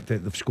 the fact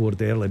that they've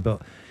scored early,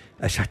 but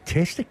it's a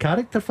test of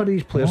character for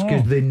these players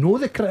because they know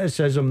the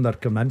criticism they're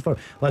coming in for.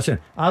 Listen,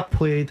 I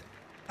played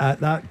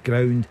at that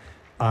ground,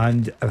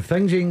 and if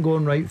things ain't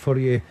going right for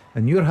you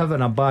and you're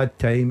having a bad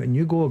time and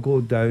you go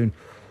down,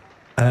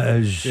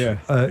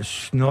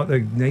 it's not the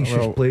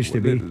nicest place to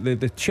be.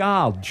 The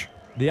charge,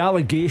 the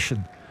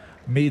allegation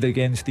made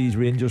against these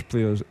Rangers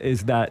players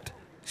is that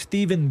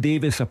Stephen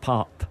Davis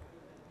apart,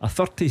 a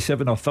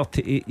 37 or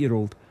 38 year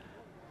old,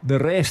 the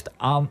rest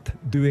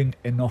aren't doing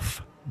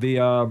enough. They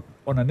are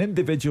on an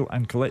individual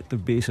and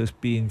collective basis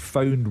being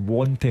found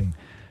wanting,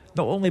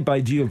 not only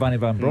by Giovanni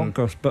Van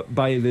Bronckhorst but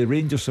by the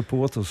Rangers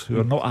supporters who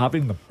are not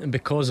having them. And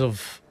because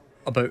of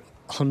about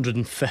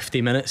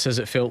 150 minutes, as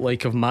it felt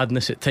like, of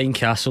madness at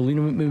Tynecastle. We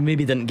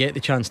maybe didn't get the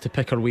chance to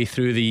pick our way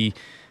through the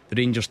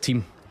Rangers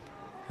team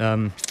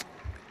the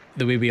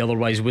way we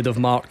otherwise would have,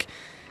 Mark.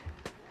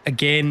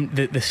 Again,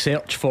 the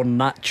search for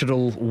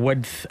natural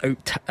width,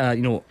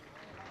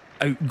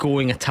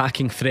 outgoing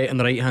attacking threat on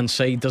the right hand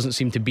side doesn't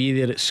seem to be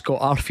there at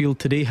Scott Arfield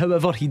today.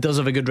 However, he does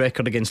have a good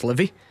record against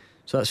Livy,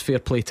 so that's fair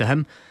play to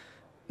him.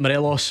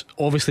 Morelos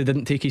obviously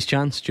didn't take his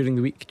chance during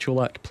the week.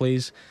 Cholak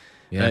plays.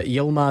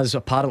 Yilmaz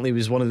apparently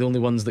was one of the only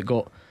ones that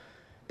got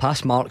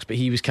past marks, but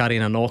he was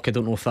carrying a knock. I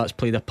don't know if that's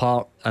played a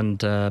part. And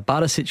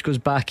Barisic goes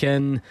back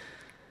in.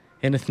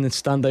 Anything that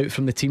stand out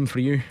from the team for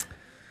you?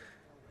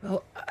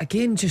 Well,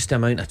 again, just the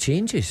amount of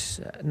changes.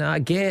 Now, I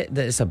get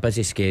that it's a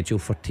busy schedule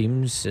for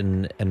teams,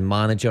 and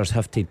managers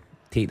have to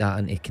take that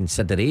into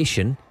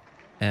consideration,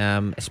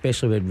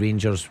 especially with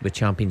Rangers with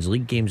Champions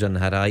League games on the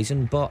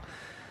horizon. But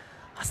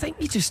I think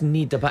you just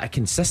need a bit of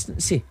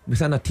consistency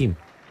within a team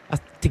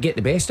to get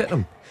the best out of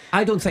them.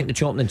 I don't think the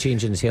chopping and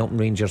changing is helping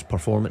Rangers'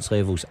 performance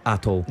levels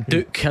at all.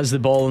 Duke has the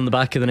ball in the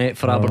back of the net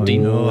for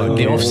Aberdeen.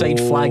 The offside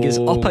flag is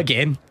up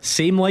again.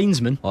 Same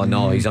linesman. Oh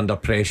no, he's under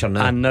pressure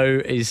now. And now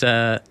is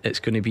it's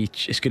going to be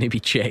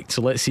checked.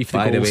 So let's see if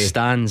the goal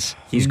stands.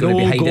 He's going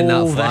to be hiding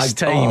that flag this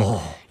time.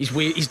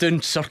 He's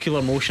doing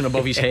circular motion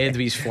above his head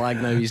with his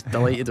flag now. He's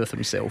delighted with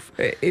himself.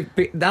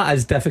 That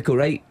is difficult,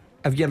 right?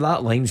 If you're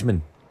that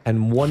linesman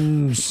and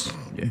one's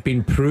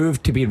been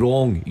proved to be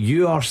wrong,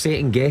 you are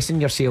second guessing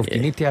yourself.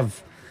 You need to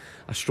have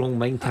a strong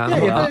mind to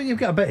handle that. You've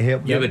got a bit of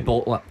help. You would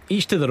bottle it.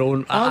 Each to their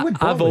own.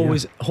 I've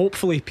always,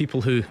 hopefully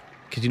people who,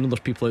 because there's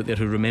people out there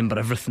who remember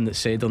everything that's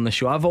said on the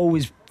show, I've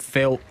always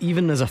felt,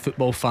 even as a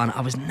football fan,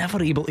 I was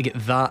never able to get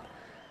that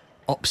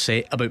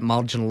upset about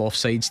marginal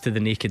offsides to the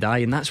naked eye.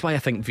 And that's why I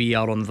think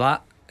VAR on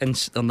that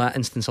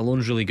instance alone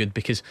is really good,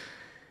 because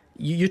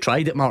you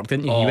tried it, Mark,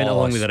 didn't you? You went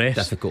along with the rest.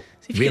 Difficult.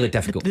 Really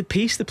difficult. The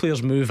pace the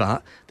players move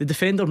at, the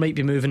defender might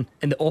be moving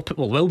in the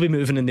will be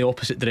moving in the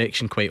opposite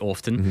direction quite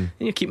often.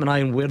 And you keep an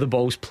eye on where the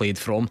ball's played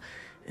from,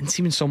 and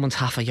seeming someone's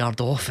half a yard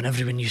off, and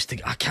everyone used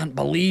to, I can't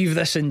believe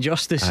this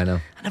injustice. I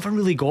know. I never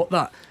really got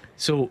that.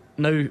 So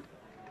now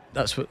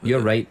that's what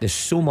you're right. There's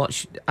so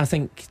much. I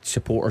think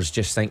supporters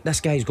just think this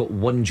guy's got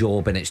one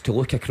job, and it's to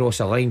look across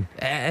a line.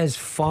 It is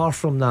far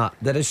from that.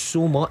 There is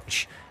so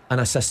much an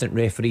assistant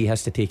referee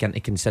has to take into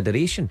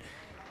consideration.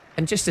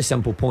 And just a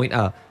simple point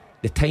of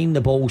the time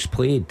the ball's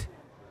played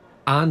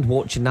and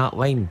watching that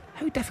line,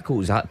 how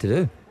difficult is that to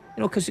do?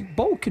 Because the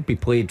ball could be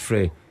played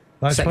for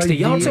 60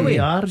 yards away.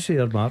 That's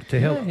here, Mark, to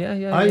help.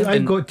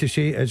 I've got to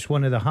say it's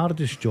one of the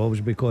hardest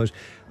jobs, because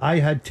I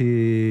had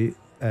to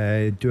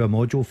do a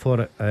module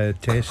for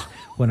it, test,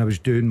 when I was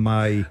doing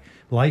my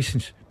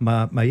licence,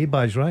 my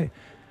A-badge, right?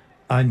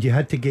 And you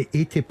had to get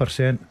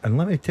 80%. And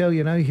let me tell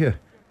you now, Hugh,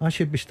 I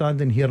should be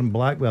standing here in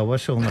Blackwell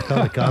whistling a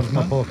couple of cards in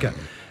my pocket.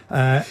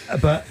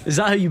 But is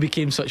that how you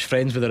became such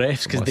friends with the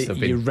refs? Because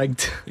you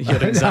rigged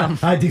your exam?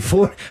 Had he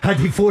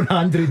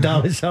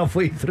 $400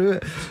 halfway through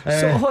it.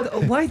 So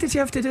why did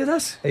you have to do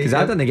this? Because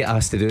I didn't get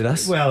asked to do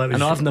this. Well, I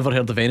know I've never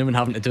heard of anyone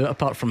having to do it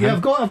apart from him.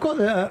 I've got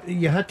the.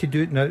 You had to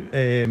do it now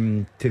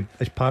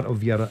as part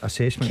of your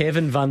assessment.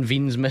 Kevin Van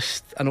Veen's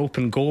missed an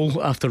open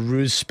goal after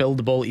Roos spilled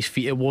the ball at his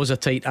feet. It was a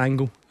tight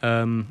angle,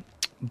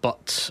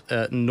 but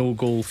no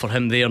goal for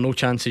him there. No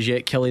chances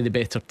yet. Kelly the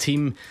better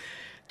team.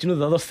 Do you know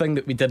the other thing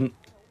that we didn't?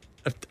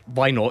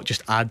 Why not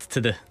just add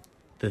to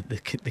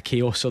the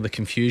chaos or the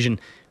confusion?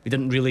 We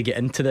didn't really get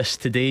into this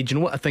today. Do you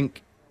know what I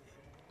think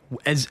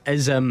is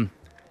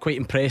quite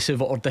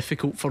impressive or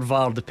difficult for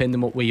VAR, depending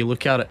on what way you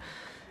look at it,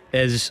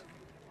 is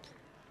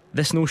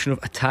this notion of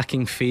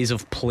attacking phase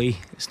of play.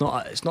 It's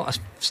not a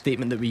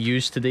statement that we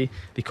use today.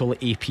 They call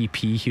it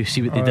APP. You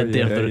see what they did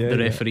there, the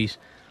referees.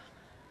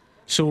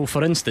 So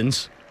for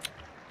instance,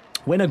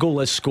 when a goal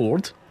is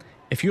scored,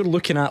 if you're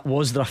looking at,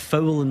 was there a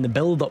foul in the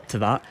build up to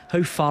that,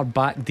 how far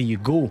back do you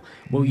go?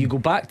 Well, you go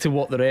back to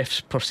what the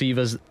refs perceive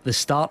as the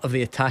start of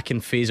the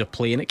attacking phase of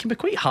play, and it can be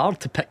quite hard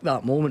to pick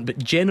that moment, but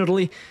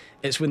generally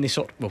it's when they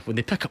when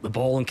they pick up the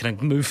ball and kind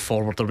of move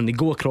forward, or when they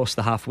go across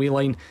the halfway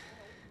line.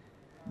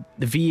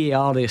 The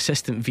VAR, the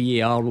assistant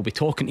VAR, will be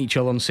talking to each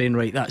other and saying,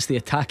 right, that's the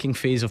attacking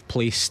phase of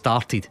play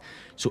started.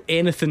 So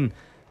anything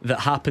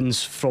that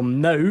happens from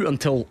now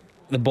until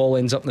the ball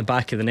ends up in the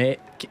back of the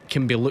net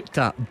can be looked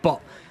at.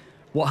 But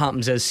what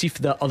happens is, see if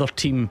the other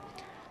team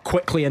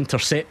quickly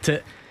intercept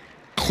it,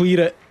 clear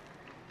it,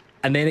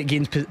 and then it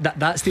gains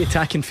that's the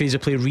attacking phase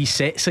of play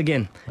resets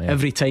again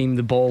every time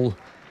the ball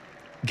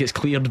gets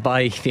cleared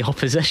by the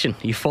opposition.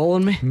 Are you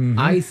following me?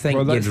 I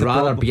think you'd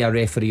rather be a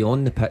referee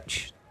on the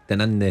pitch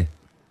than in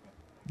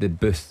the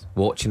booth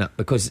watching it,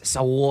 because it's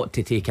a lot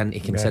to take into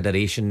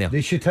consideration there.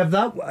 They should have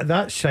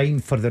that sign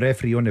for the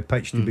referee on the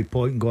pitch to be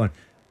pointing, going,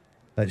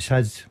 it's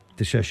his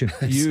decision.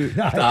 It's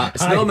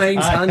not mine.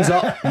 Hands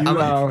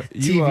up.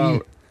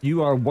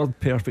 You are word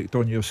perfect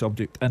on your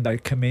subject, and I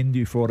commend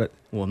you for it.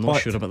 Well, I'm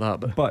not sure about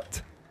that,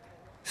 but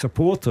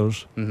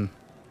supporters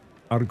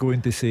are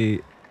going to say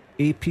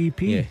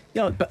APP.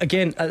 Yeah, but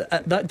again,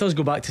 that does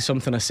go back to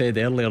something I said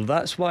earlier.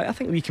 That's why I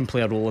think we can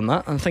play a role in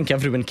that. I think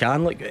everyone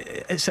can. Like,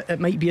 it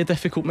might be a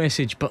difficult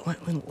message, but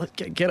let's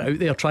get it out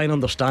there, try and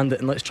understand it,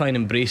 and let's try and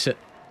embrace it.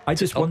 I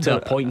just up wonder, to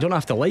a point. You don't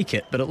have to like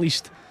it, but at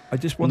least I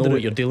just wonder know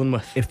what you're dealing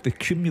with. If the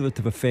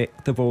cumulative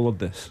effect of all of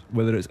this,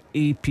 whether it's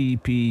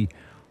APP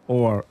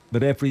or the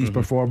referee's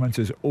performance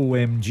is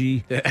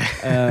OMG,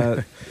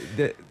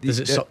 does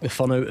it suck the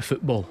fun out of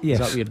football? Yes. Is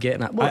that what you're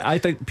getting at? Well, I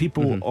think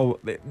people,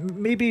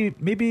 maybe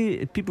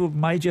people of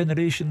my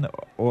generation,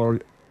 or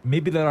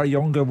maybe there are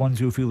younger ones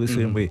who feel the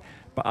same way,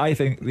 but I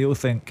think they'll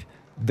think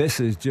this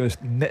is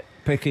just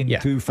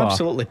nitpicking too far.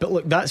 Absolutely. But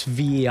look, that's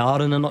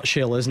VAR in a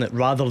nutshell, isn't it?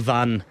 Rather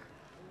than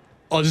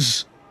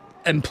us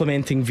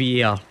implementing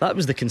VAR. That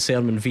was the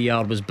concern when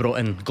VAR was brought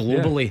in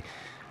globally.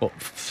 What,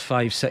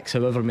 5, 6,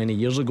 however many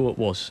years ago it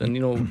was, and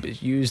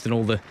it's used in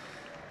all the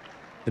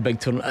big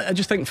tournaments. I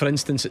just think, for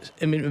instance, it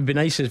would be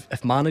nice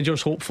if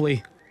managers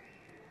hopefully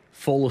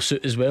follow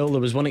suit as well.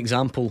 There was one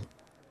example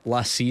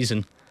last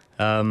season.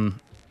 I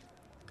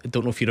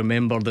don't know if you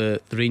remember the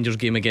Rangers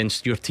game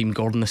against your team,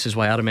 Gordon. This is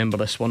why I remember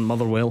this one,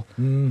 Motherwell.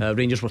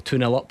 Rangers were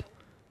 2-0 up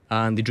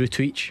and they drew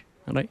 2 each.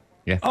 All right?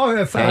 Yeah. Oh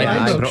yeah,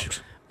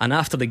 Ibrox. And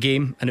after the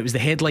game, and it was the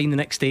headline the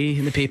next day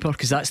in the paper,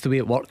 because that's the way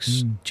it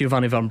works,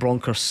 Giovanni Van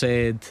Bronckhorst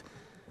said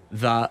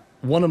that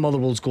one of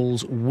Motherwell's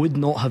goals would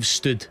not have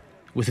stood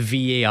with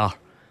VAR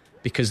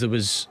because there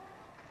was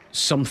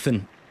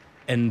something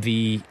in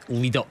the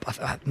lead up.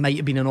 It might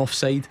have been an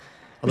offside,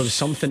 or there was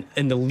something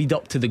in the lead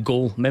up to the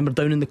goal. Remember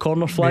down in the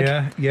corner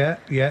flag?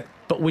 Yeah.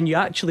 But when you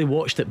actually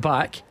watched it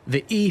back,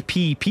 the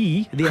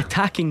APP, the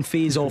attacking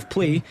phase of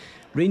play,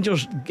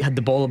 Rangers had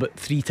the ball about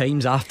 3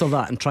 times after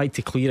that and tried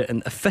to clear it,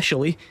 and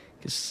officially,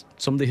 because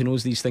somebody who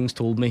knows these things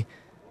told me,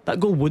 that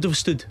goal would have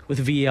stood with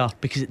VAR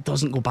because it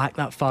doesn't go back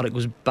that far. It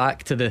goes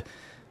back to the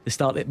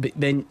start. But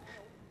then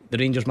the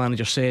Rangers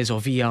manager says,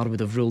 VAR would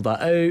have ruled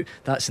that out,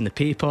 that's in the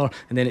paper,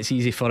 and then it's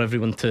easy for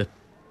everyone to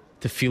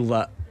feel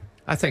that.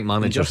 I think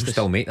managers will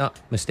still make that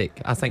mistake.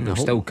 I think they'll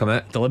still come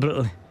out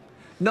deliberately.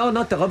 No,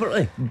 not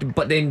deliberately,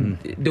 but then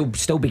they'll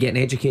still be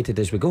getting educated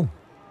as we go.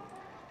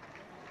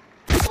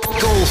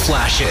 Goal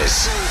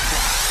flashes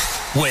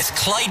with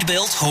Clyde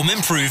Built Home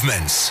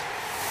Improvements.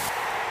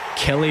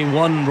 Kelly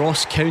 1,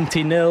 Ross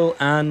County 0,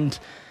 and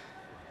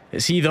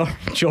it's either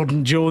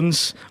Jordan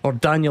Jones or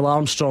Daniel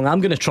Armstrong.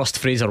 I'm going to trust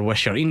Fraser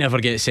Wisher. He never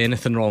gets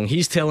anything wrong.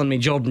 He's telling me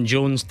Jordan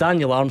Jones.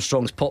 Daniel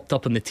Armstrong's popped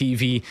up on the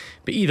TV,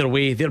 but either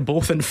way, they're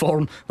both in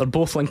form. They're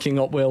both linking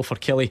up well for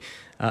Kelly,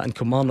 and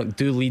Kilmarnock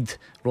do lead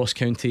Ross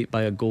County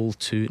by a goal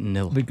to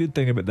 0. The good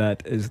thing about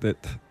that is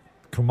that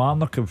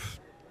Kilmarnock have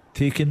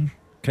taken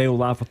Kyle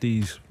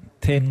Lafferty's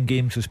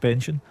 10-game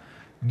suspension,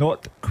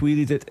 not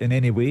queried it in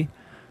any way.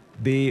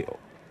 They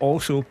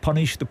also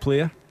punished the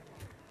player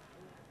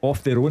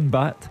off their own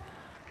bat,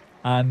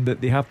 and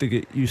they have to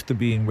get used to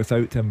being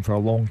without him for a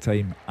long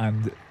time.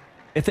 And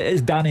if it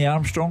is Danny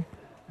Armstrong,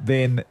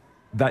 then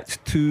that's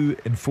 2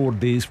 in 4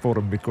 days for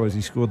him, because he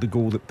scored the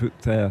goal that put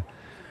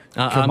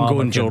I'm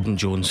going Jordan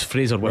Jones.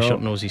 Fraser Wisher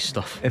knows his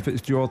stuff. If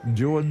it's Jordan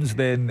Jones,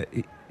 then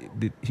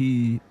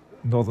he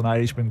Northern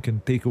Irishman can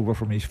take over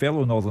from his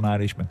fellow Northern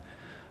Irishman,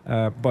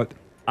 but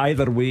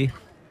either way,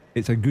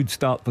 it's a good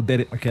start for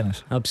Derek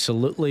McInnes.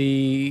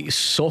 Absolutely.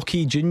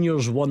 Socky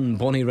Juniors 1,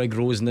 Bonnyrigg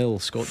Rose 0.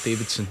 Scott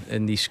Davidson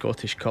in the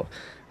Scottish Cup.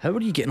 How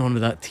are you getting on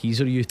with that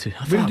teaser, you two?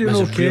 I thought it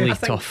was really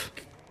tough.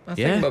 I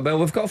think, well,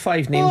 we've got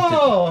 5 names.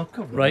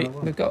 Right.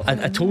 We've got.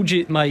 I told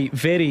you my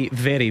very,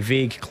 very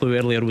vague clue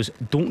earlier was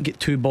don't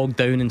get too bogged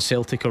down in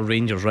Celtic or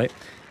Rangers, right?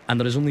 And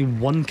there is only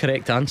one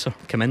correct answer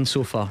come in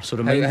so far. So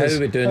remind us. How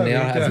are we doing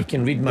there? If you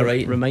can read my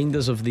writing. Remind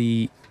us of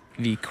the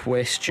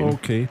question.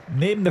 Okay.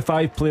 Name the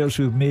 5 players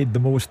who've made the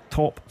most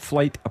top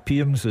flight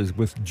appearances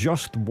with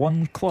just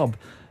one club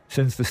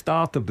since the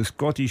start of the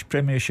Scottish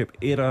Premiership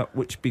era,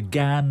 which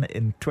began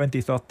in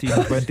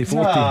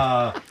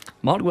 2013-2014.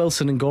 Mark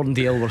Wilson and Gordon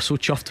Dalziel were so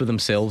chuffed with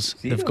themselves.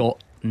 They've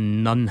got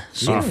none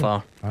so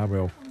far.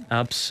 Well,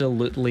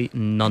 absolutely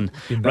none.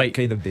 Been that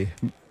kind of day.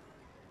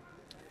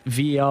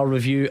 VAR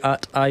review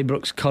at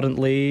Ibrox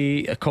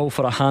currently. A call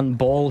for a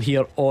handball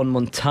here on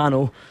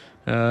Montano.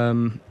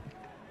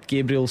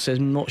 Gabriel says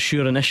not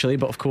sure initially,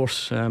 but of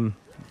course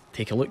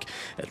take a look.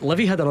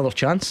 Livy had another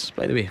chance,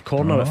 by the way.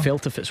 Corner, it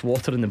felt if it's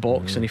water in the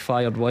box, and he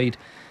fired wide,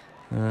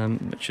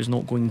 which is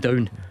not going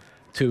down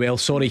too well.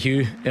 Sorry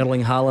Hugh.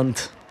 Erling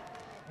Haaland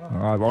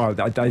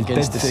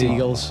against the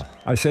Seagulls.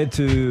 I said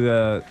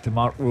to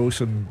Mark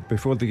Wilson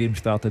before the game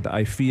started,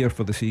 I fear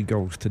for the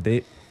Seagulls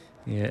today.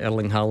 Yeah,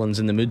 Erling Haaland's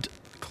in the mood.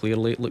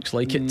 Clearly it looks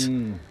like it.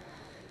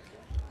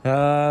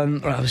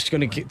 I was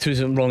going to get to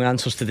some wrong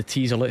answers to the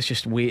teaser. Let's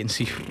just wait and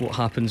see what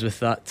happens with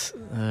that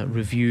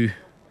review.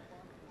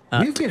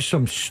 We've got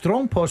some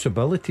strong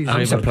possibilities.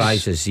 I'm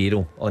surprised there's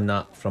 0 on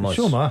that from us.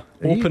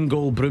 Open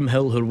goal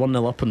Broomhill, who are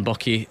 1-0 up on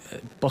Bucky.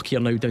 Bucky are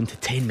now down to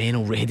 10 men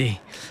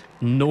already.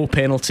 No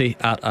penalty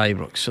at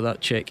Ibrox, so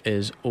that check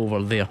is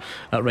over there.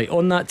 Right,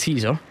 on that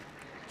teaser,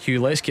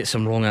 Hugh, let's get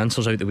some wrong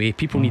answers out the way.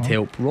 People need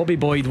help. Robbie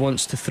Boyd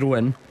wants to throw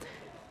in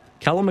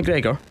Callum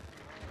McGregor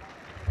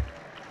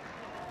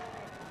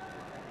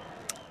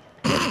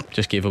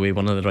Just gave away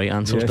one of the right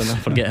answers, Yes. didn't I?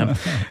 Forget him.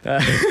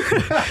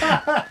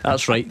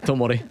 That's right, don't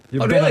worry.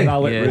 You've Oh, been really? an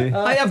Alec Yeah. Ray.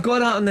 I have got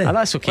that on the. And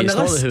that's okay, on it's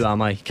the not list. the who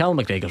am I. Callum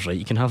McGregor's right,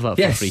 you can have that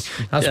Yes, for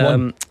free. that's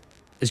one.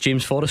 Is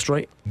James Forrest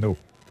right? No.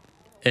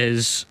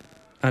 Is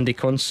Andy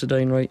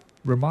Considine right?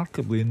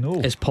 Remarkably, no.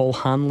 Is Paul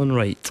Hanlon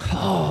right?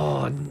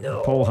 Oh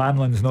no. Paul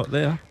Hanlon's not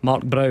there.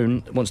 Mark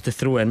Brown wants to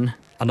throw in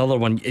another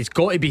one. It's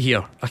got to be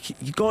here.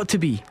 You got to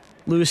be.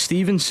 Lewis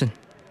Stevenson.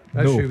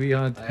 That's No. who we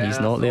had. He's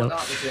not there.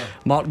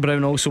 Mark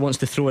Brown also wants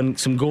to throw in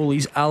some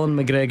goalies. Alan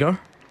McGregor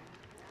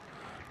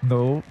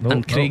No.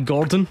 and Craig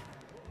Gordon.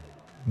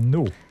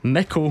 No.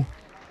 Miko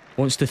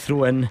wants to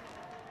throw in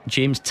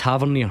James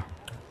Tavernier.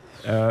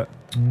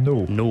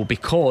 No. No,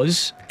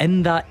 because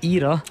in that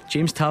era,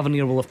 James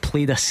Tavernier will have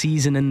played a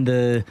season in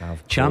the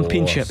Of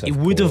Championship. course, He of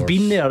would have course.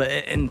 been there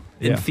in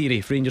Yeah. theory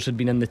if Rangers had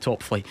been in the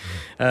top flight.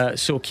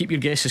 So keep your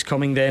guesses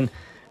coming then.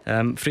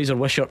 Fraser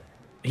Wishart,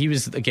 he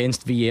was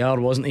against VAR,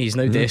 wasn't he? He's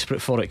now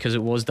desperate for it because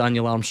it was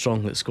Daniel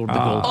Armstrong that scored the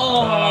goal.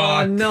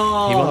 Oh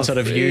no. He wants a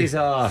review.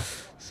 Fraser.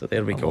 So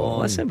there we Come go.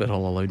 on. Listen, we're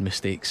all allowed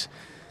mistakes.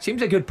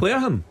 Seems a good player,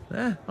 him.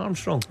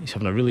 Armstrong. He's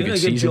having a really Doing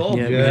good a good season. job.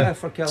 we Yeah, had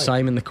for Kelly.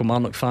 Simon, the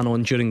Kilmarnock fan,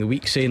 on during the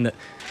week saying that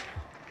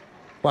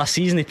last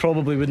season he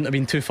probably wouldn't have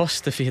been too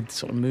fussed if he had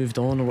sort of moved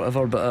on or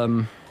whatever,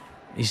 but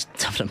he's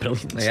having a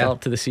brilliant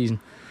start to the season.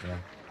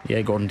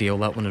 Yeah, Gordon Dale,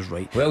 that one is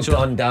right. Well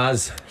done,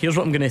 Daz. Here's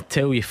what I'm going to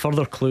tell you.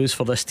 Further clues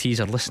for this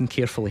teaser. Listen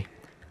carefully.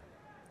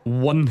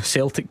 One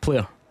Celtic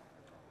player,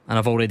 and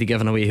I've already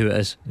given away who it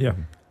is. Yeah.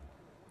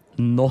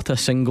 Not a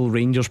single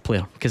Rangers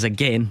player, because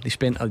again they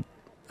spent a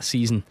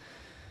season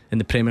in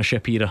the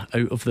Premiership era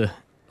out of the,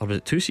 or was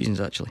it 2 seasons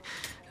actually?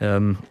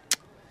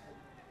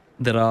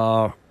 There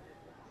are,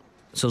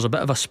 so there's a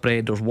bit of a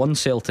spread. There's one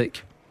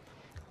Celtic,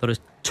 there is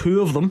 2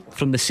 of them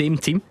from the same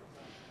team,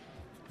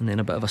 and then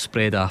a bit of a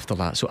spread after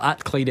that. So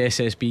at Clyde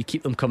SSB,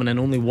 keep them coming in.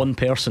 Only one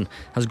person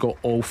has got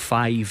all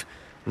 5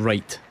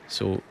 right,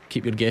 so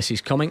keep your guesses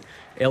coming.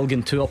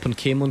 Elgin 2 up on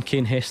Camelon,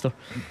 Kane Hester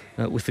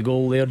with the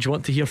goal there. Do you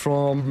want to hear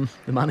from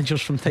the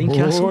managers from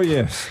Tynecastle? Oh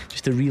yes.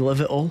 Just to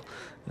relive it all.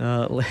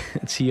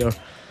 Let's hear.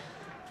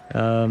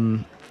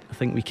 I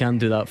think we can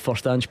do that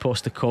first. Ange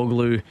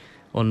Postecoglou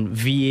on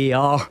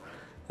VAR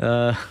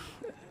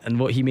and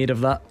what he made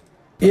of that.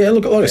 Yeah,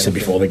 look, like I said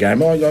before the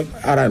game, I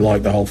don't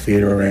like the whole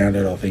theatre around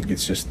it. I think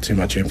it's just too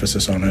much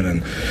emphasis on it,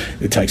 and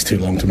it takes too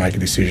long to make a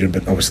decision.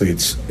 But obviously,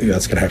 it's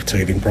going to have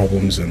teething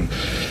problems, and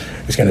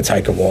it's going to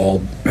take a while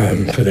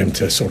for them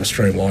to sort of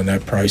streamline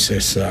that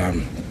process.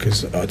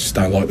 Because I just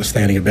don't like the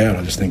standing about.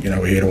 I just think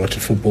we're here to watch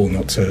a football,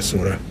 not to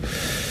sort of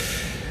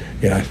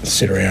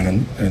sit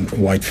around and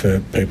wait for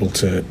people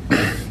to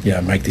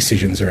make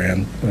decisions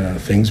around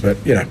things. But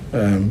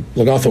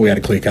look, I thought we had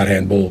a clear-cut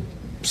handball.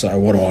 So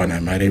what do I know,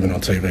 mate? Even on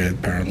TV,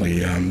 apparently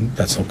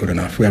that's not good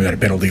enough. We haven't had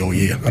a penalty all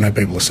year. I know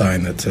people are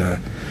saying that.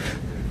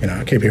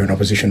 I keep hearing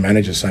opposition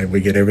managers saying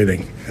we get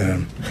everything.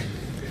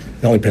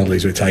 The only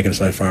penalties we've taken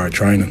so far are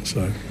training.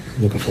 So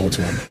looking forward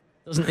to them.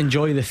 Doesn't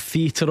enjoy the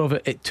theatre of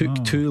it. It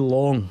took too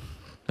long.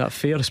 That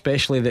fair,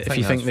 especially that if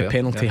you think the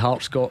penalty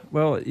Hearts got.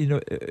 Well,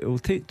 it will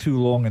take too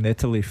long in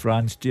Italy,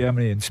 France,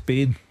 Germany, and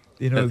Spain.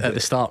 At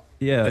the start.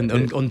 Yeah,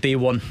 on day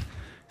one.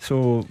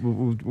 So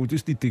we'll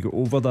just need to get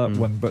over that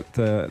one.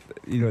 But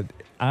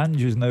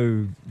Ange is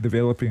now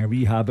developing a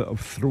wee habit of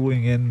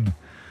throwing in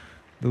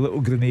the little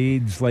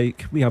grenades.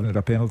 Like, we haven't had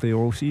a penalty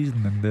all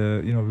season, and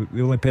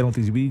the only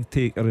penalties we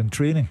take are in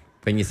training.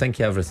 When you think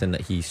of everything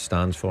that he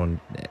stands for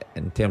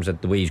in terms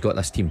of the way he's got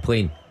this team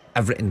playing,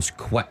 everything's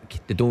quick.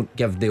 They don't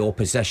give the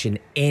opposition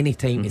any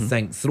time to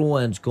think.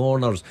 Throw-ins,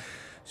 corners.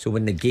 So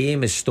when the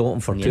game is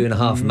starting for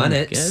 2.5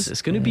 minutes, yes,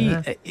 it's going to be.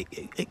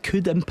 It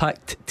could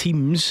impact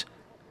teams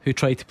who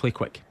try to play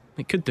quick.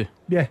 It could do.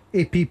 Yeah,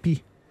 APP.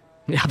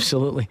 Yeah,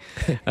 absolutely.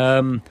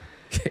 You're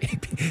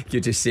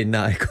just saying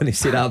that. I'm going to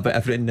say that about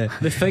everything.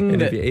 The thing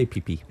that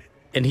APP.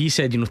 And he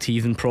said,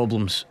 teething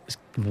problems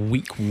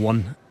week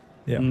 1.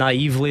 Yeah.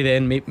 Naively,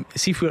 then maybe,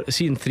 see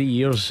in 3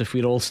 years, if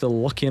we're all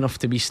still lucky enough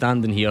to be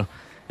standing here,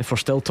 if we're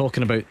still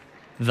talking about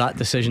that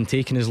decision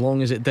taken as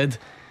long as it did,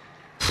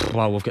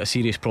 wow, we've got a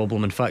serious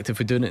problem. In fact, if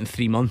we're doing it in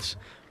 3 months,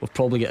 we've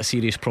probably got a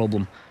serious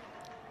problem.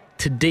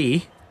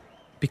 Today,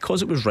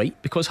 because it was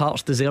right, because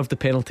Hearts deserved the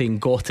penalty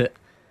and got it,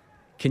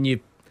 can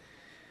you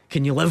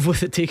live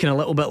with it taking a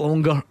little bit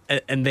longer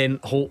and then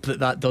hope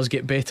that does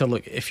get better?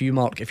 Look, if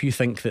you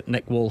think that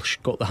Nick Walsh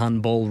got the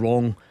handball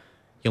wrong,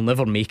 you'll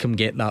never make him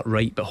get that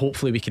right, but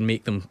hopefully we can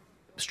make them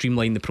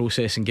streamline the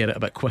process and get it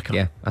a bit quicker.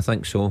 Yeah, I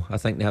think so. I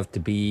think they have to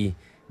be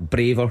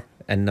braver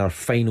in their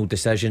final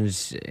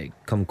decisions,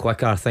 come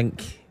quicker. I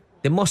think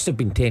they must have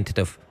been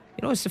tentative.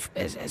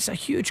 It's a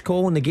huge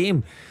call in the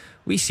game.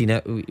 We've seen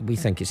it, we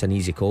think it's an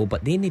easy call,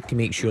 but they need to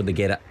make sure they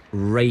get it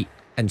right,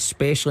 and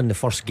especially in the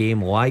first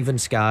game, live in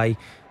Sky,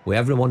 with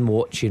everyone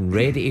watching,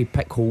 ready to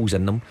pick holes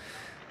in them.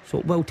 So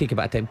it will take a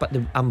bit of time, but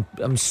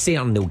I'm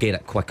certain they'll get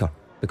it quicker,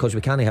 because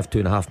we can't have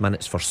 2.5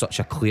 minutes for such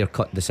a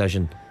clear-cut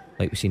decision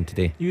like we've seen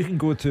today. You can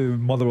go to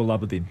Motherwell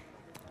Aberdeen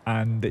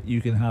and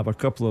you can have a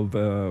couple of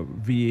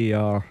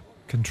VAR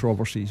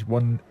controversies.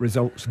 One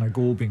results in a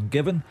goal being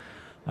given,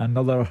 and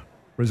other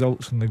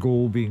results in the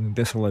goal being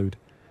disallowed.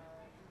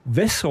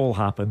 This all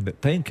happened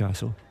at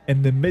Tynecastle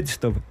in the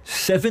midst of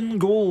 7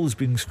 goals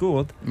being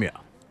scored,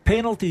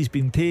 penalties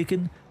being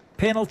taken,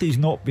 penalties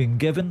not being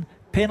given,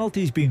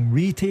 penalties being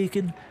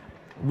retaken.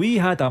 We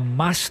had a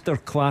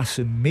masterclass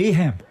in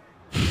mayhem.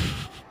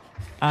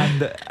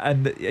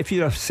 and if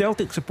you're a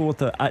Celtic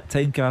supporter at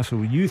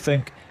Tynecastle, you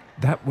think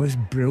that was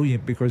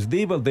brilliant, because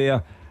they were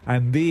there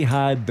and they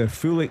had the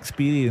full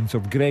experience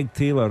of Greg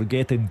Taylor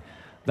getting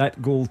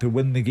that goal to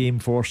win the game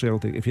for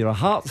Celtic. If you're a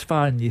Hearts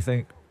fan, you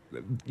think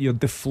you're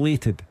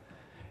deflated.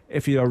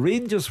 If you're a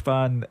Rangers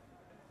fan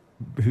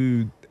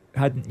who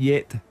hadn't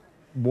yet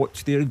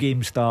watched their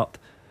game start,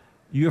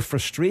 you're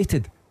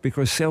frustrated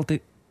because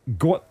Celtic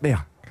got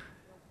there.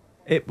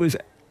 It was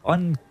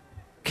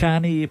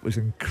uncanny, it was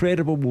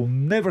incredible. We'll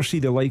never see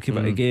the like of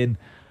it again.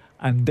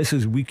 And this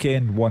is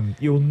weekend 1.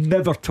 You'll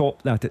never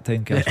top that at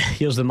Tynecastle.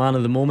 Here's the man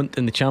of the moment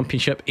in the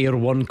Championship. Ayr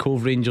 1,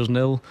 Cove Rangers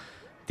 0.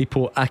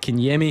 Depot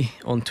Akinyemi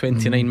on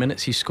 29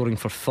 minutes. He's scoring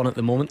for fun at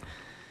the moment.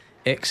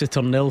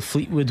 Exeter 0,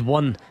 Fleetwood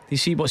 1. Do you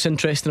see what's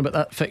interesting about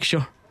that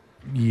fixture?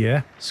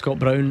 Yeah. Scott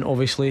Brown,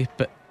 obviously,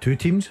 but 2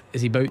 teams.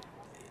 Is he about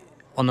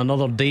on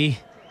another day?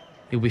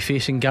 He'll be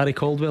facing Gary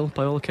Caldwell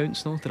by all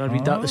accounts. No, did I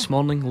read that this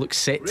morning? Looks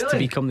set to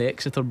become the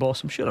Exeter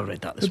boss. I'm sure I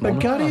read that this morning.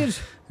 Gary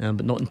is,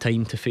 but not in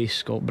time to face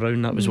Scott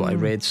Brown. That was what I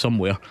read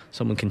somewhere.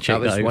 Someone can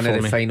check that out. That was one of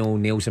the me. final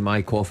nails in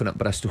my coffin at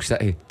Bristol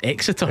City.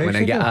 Exeter. When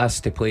I get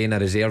asked to play in a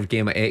reserve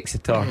game at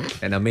Exeter,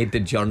 and I made the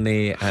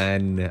journey,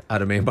 and I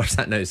remember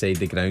sitting outside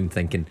the ground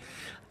thinking,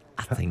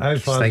 I think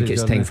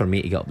it's time for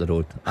me to get up the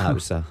road.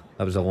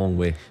 That was a long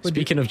way.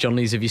 Speaking of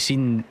journeys, have you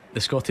seen the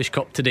Scottish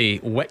Cup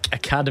today? Wick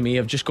Academy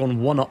have just gone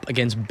 1-up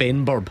against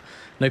Benburb.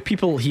 Now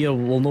people here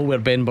will know where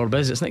Benburb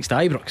is. It's next to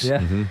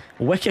Ibrox.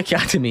 Wick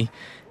Academy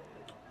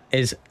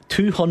is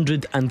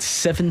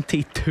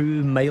 272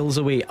 miles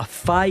away. A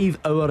 5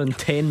 hour and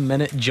 10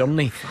 minute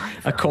journey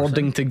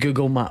according to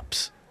Google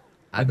Maps.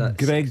 And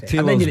Greg Taylor's,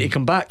 and then you need to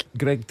come back.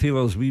 Greg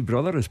Taylor's wee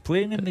brother is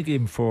playing in the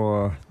game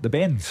for the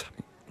Bens.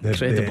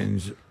 Incredible.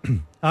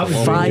 That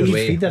was 5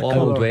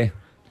 way.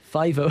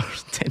 5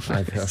 hours, 10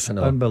 minutes.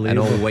 Unbelievable. And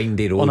all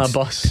windy roads. On a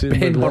bus.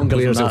 Benburb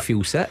players will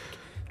feel sick.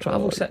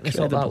 Travel sickness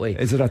up that way.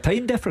 Is there a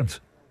time difference?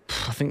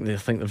 I think there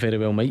very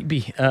well might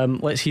be.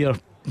 Let's hear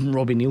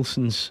Robbie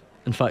Nielsen's.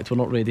 In fact, we're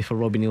not ready for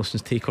Robbie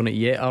Nielsen's take on it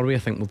yet, are we? I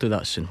think we'll do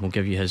that soon. We'll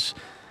give you his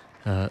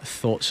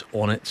thoughts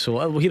on it.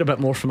 So we'll hear a bit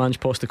more from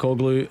Ange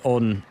Postecoglou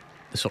on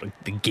the sort of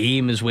the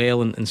game as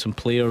well, and some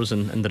players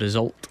and the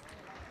result.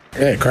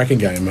 Yeah, cracking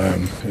game.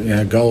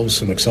 Goals,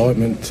 some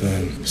excitement,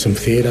 some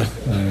theatre.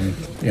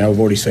 We've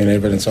already seen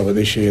evidence of it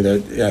this year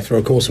that through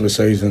a course of a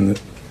season,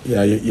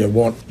 you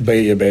want to be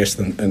at your best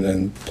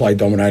and play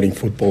dominating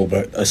football,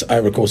 but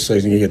over the course of the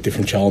season you get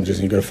different challenges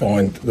and you've got to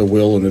find the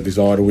will and the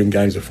desire to win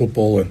games of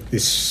football, and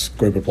this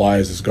group of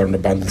players has got an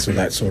abundance of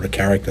that sort of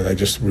character. They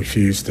just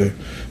refuse to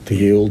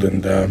yield,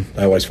 and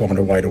they always find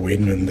a way to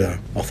win, and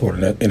I thought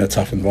in a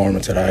tough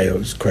environment today it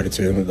was credit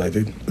to them that they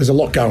did. There's a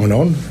lot going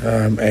on,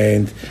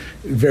 and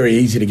very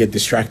easy to get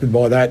distracted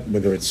by that,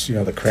 whether it's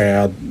the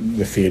crowd,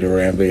 the theatre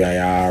around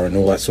VAR and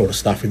all that sort of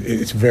stuff.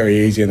 It's very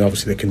easy, and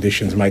obviously the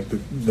conditions make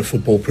the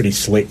football pretty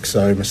slick,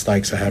 so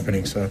mistakes are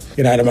happening. So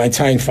to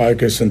maintain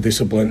focus and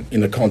discipline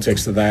in the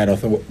context of that, I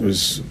thought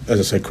was, as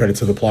I said, credit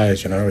to the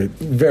players. It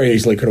very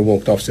easily could have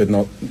walked off, said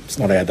it's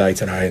not our day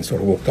today, and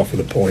sort of walked off with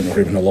a point or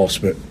even a loss,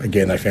 but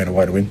again they found a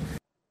way to win.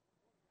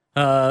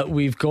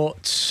 We've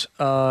got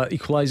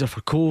equaliser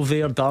for Cove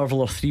there.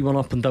 Darvel are 3-1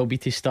 up and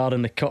Dalbeattie Star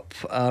in the Cup.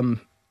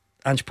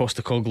 Ange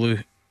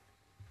Postecoglou,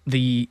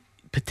 the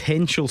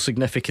potential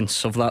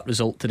significance of that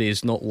result today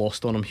is not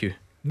lost on him, Hugh.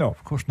 No,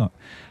 of course not.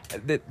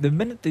 The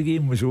minute the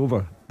game was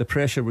over, the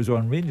pressure was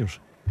on Rangers,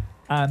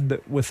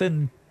 and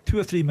within 2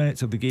 or 3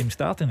 minutes of the game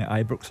starting at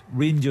Ibrox,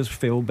 Rangers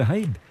fell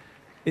behind.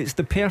 It's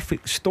the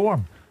perfect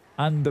storm,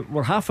 and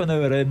we're half an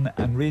hour in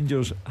and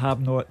Rangers have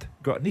not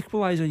got an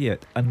equaliser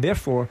yet, and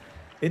therefore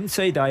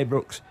inside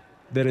Ibrox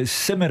there is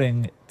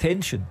simmering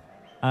tension,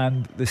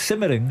 and the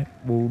simmering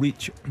will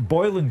reach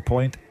boiling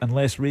point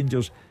unless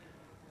Rangers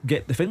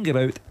get the finger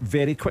out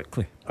very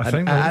quickly.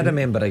 I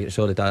remember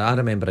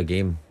a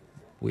game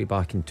way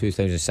back in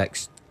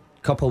 2006,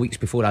 a couple of weeks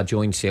before I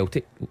joined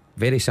Celtic,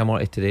 very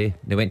similar to today.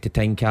 They went to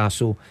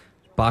Tynecastle,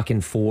 back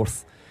and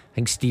forth. I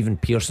think Stephen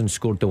Pearson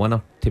scored the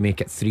winner to make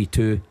it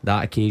 3-2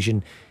 that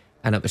occasion,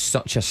 and it was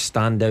such a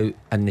standout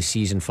in the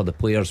season for the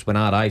players when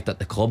I arrived at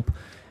the club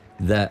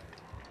that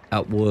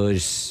it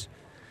was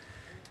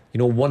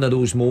one of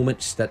those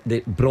moments that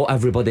brought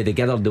everybody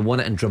together. They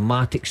won it in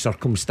dramatic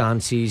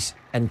circumstances,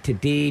 and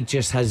today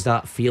just has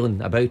that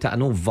feeling about it. I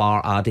know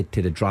VAR added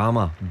to the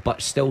drama,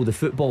 but still the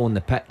football on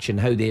the pitch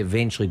and how they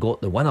eventually got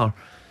the winner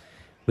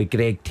with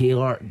Greg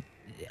Taylor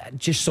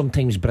just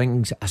sometimes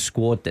brings a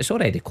squad that's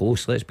already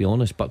close, let's be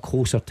honest, but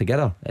closer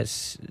together.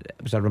 It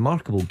was a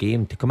remarkable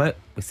game. To come out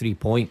with 3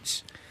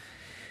 points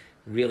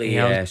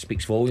really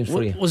speaks volumes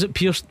for you. Was it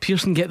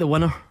Pearson get the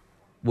winner?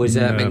 Was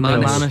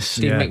McManus?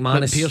 Steve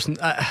McManus. Pearson.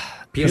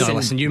 Pearson.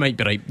 Listen, you might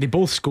be right. They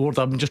both scored.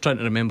 I'm just trying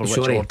to remember which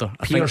order.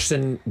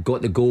 Pearson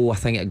got the goal. I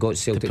think it got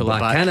Celtic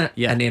back in it,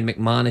 and then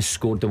McManus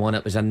scored the one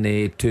that was in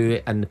the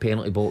 2 in the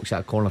penalty box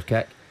at a corner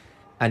kick.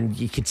 And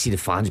you could see the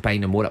fans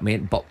behind him what it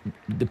meant. But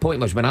the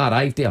point was, when I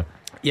arrived there,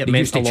 they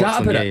used to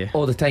chat about it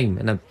all the time.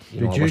 And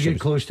did you get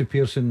close to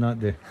Pearson that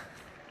day?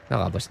 No,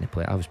 I wasn't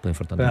playing. I was playing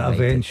for Dundee. But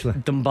eventually,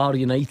 Dunbar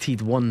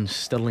United 1,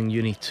 Stirling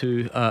Uni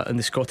 2 in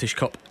the Scottish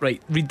Cup.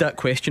 Right, read that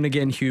question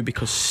again, Hugh,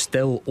 because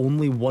still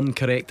only one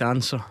correct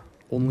answer.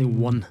 Only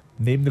one.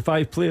 Name the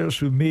 5 players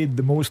who made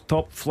the most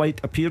top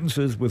flight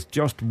appearances with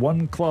just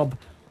one club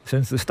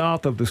since the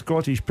start of the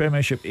Scottish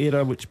Premiership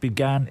era, which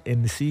began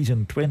in the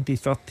season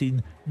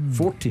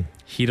 2013-14.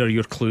 Here are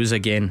your clues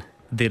again.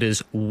 There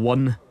is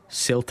one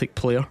Celtic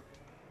player.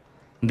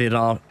 There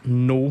are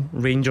no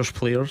Rangers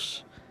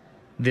players.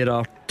 There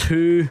are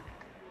 2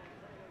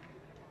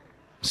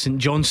 St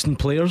Johnstone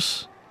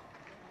players.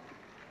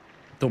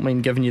 Don't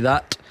mind giving you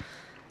that.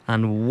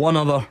 And one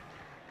other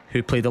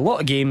who played a lot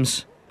of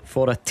games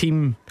for a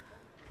team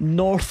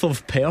north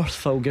of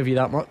Perth, I'll give you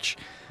that much.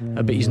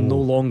 But he's no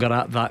longer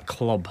at that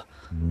club.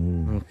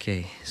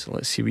 Okay, so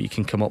let's see what you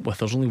can come up with.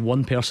 There's only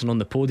one person on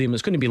the podium.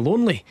 It's going to be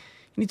lonely.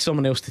 You need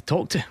someone else to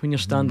talk to when you're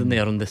standing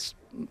there on this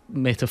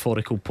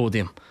metaphorical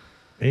podium.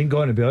 Ain't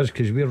going to be us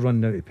because we're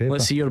running out of paper.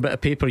 Let's see your bit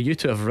of paper. You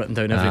two have written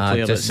down every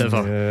player that's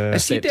ever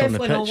Is he stepped on the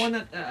definitely pitch. not one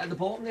at the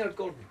bottom there,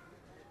 Gordon?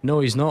 No,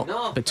 he's not.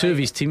 No, but 2 of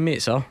his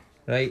teammates are.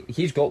 Right,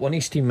 he's got one of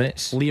his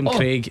teammates. Liam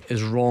Craig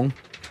is wrong.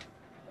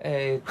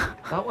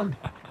 That one.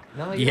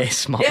 No,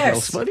 yes, Mark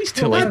Wilson. What are these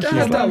two like? I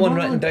had that one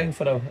written down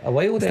for a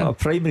while there. A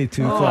primary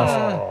 2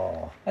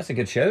 class. That's a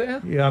good shout, eh?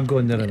 Yeah, I'm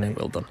going there tonight.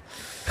 Well done.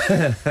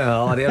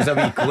 Oh, there's a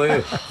wee clue.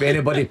 If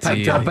anybody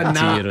picked up on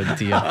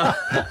that.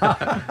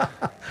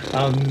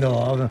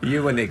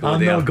 You wouldn't go I'm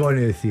there. not going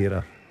to the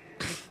theatre.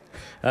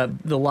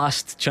 The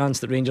last chance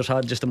that Rangers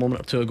had just a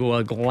moment or two ago,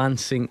 a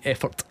glancing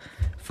effort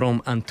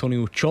from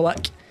Antonio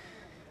Cholak.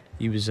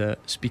 He was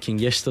speaking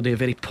yesterday, a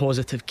very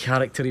positive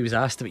character. He was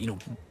asked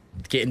about,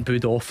 getting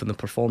booed off in the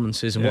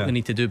performances and what they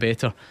need to do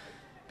better.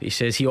 But he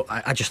says,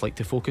 I just like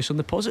to focus on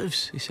the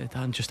positives. He said,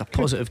 I'm just a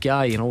positive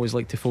guy and always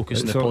like to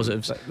focus on the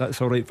positives.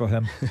 That's alright for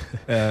him.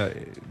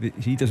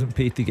 He doesn't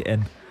pay to get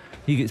in.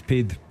 He gets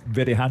paid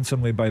very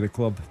handsomely by the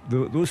club.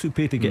 Those who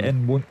pay to get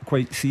in won't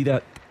quite see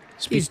that.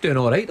 He's doing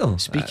alright though.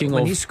 Speaking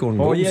when of he's scoring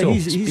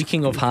goals,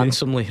 speaking of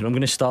handsomely, I'm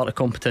going to start a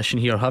competition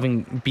here.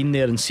 Having been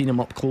there and seen him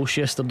up close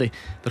yesterday,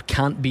 there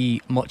can't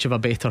be much of a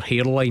better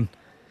hairline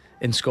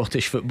in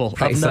Scottish football.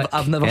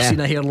 I've never seen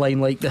a hairline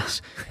like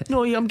this.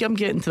 No, I'm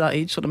getting to that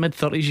age, sort of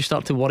mid-30s. You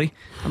start to worry.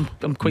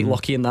 I'm quite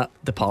lucky in that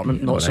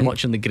department, not so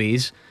much in the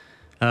greys.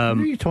 What are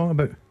you talking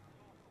about?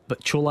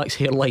 But Cholak's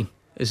hairline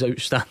is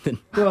outstanding.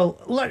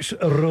 Well, let's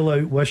rule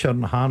out Wisher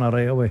and Hannah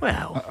right away.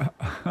 Well,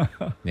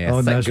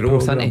 thick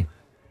growth, isn't he?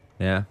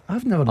 Yeah,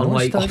 I've never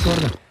noticed that,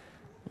 Gordon.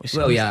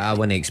 Well, yeah, I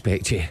wouldn't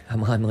expect you, a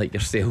man like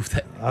yourself,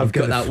 that I've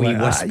got that wee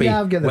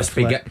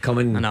wispy git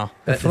coming at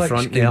the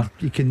front there.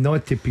 You can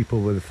nod to people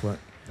with the flick.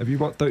 Have you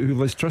worked out who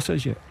Liz Truss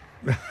is yet?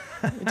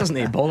 It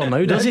doesn't bother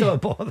now, does he?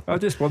 I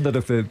just wondered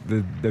if the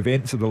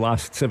events of the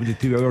last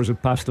 72 hours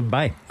had passed him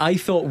by. I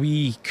thought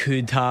we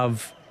could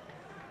have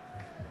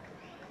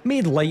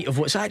made light of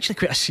what's actually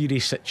quite a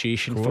serious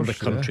situation for the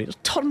country. There's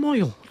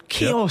turmoil,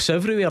 chaos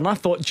everywhere, and I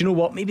thought, do you know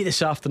what, maybe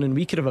this afternoon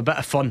we could have a bit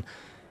of fun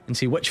and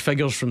see which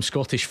figures from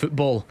Scottish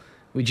football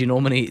would you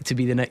nominate to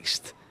be the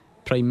next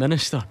Prime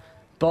Minister.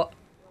 But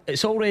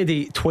it's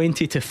already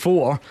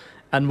 20-4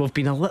 and we've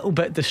been a little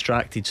bit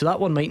distracted, so that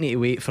one might need to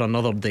wait for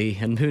another day,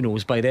 and who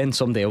knows, by then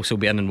somebody else will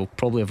be in and we'll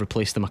probably have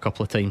replaced them a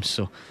couple of times.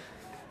 So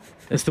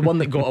it's the one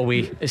that got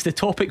away. It's the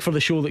topic for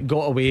the show that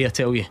got away, I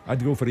tell you.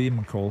 I'd go for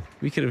Ian McCall.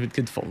 We could have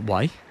good fun.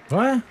 Why?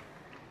 What?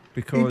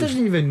 Because he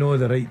doesn't even know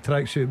the right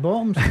tracksuit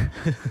bottoms.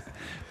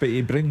 But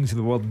he brings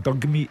the word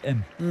dug meat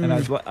in, and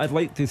I'd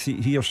like to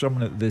hear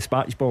someone at the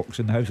dispatch box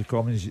in the House of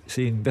Commons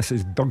saying this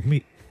is dug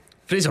meat.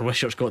 Fraser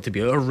Wishart's got to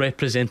be our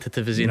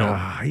representative, is he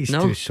not? He's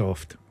too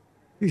soft.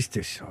 He's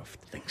too soft.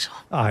 I think so.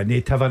 And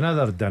he'd have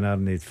another dinner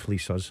and he'd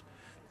fleece us.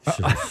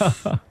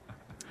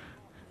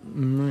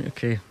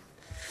 Okay.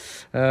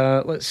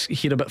 Let's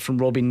hear a bit from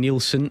Robbie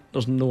Neilson.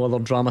 There's no other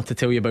drama to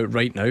tell you about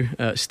right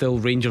now. Still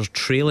Rangers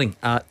trailing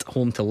at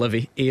home to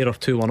Livy. Ayr are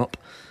 2-1 up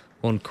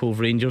on Cove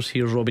Rangers.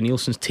 Here's Robbie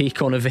Neilson's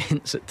take on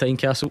events at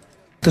Tynecastle.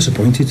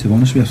 Disappointed, to be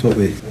honest with you. I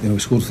thought we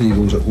scored 3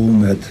 goals at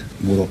home. We had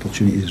more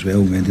opportunities as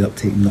well. We ended up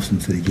taking nothing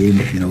for the game.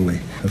 We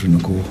having a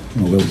go.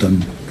 Well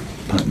done,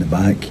 patting the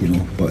back.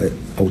 But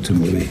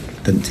ultimately we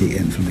didn't take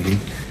anything from the game.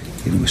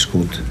 We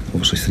scored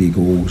obviously 3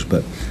 goals,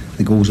 but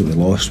the goals that we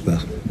lost were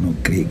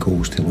not great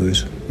goals to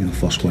lose.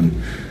 First one,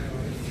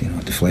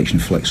 deflection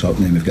flicks up,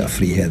 and then we've got a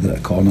free header at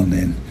a corner, and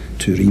then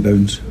 2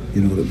 rebounds.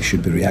 That we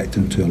should be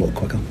reacting to a lot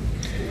quicker.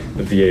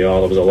 The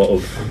VAR, there was a lot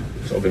of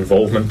sort of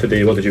involvement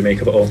today. What did you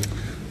make of it all?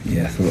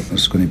 Yeah, I thought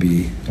there's going to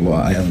be a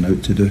lot of iron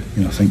out to do.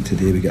 I think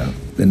today we got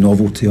the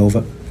novelty of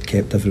it,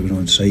 kept everyone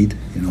on side.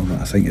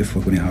 But I think if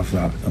we're going to have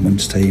that a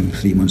month's time,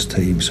 3 months'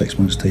 time, 6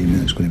 months' time,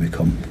 then it's going to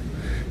become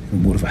were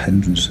more of a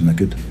hindrance than a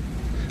good.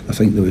 I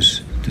think there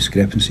was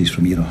discrepancies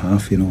from year and a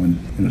half, and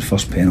the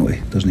first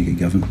penalty doesn't get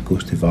given,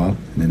 goes to VAR, and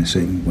then the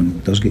second one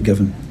does get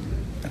given.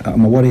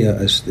 My worry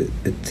is that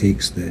it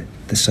takes the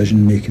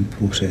decision-making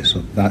process, or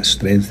that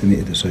strength to make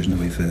a decision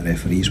away for the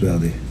referees, where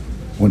they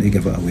want to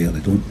give it away or they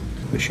don't.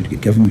 It should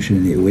get given. We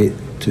shouldn't need to wait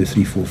 2,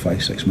 3, 4,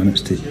 5, 6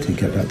 minutes to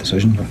get that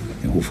decision. But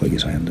hopefully it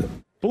gets ironed out.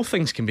 Both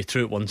things can be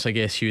true at once, I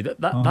guess.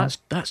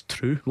 That's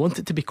true. We want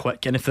it to be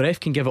quick, and if the ref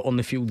can give it on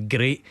the field,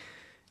 great.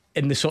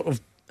 In the sort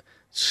of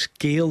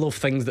scale of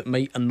things that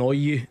might annoy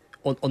you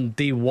on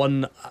day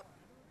one,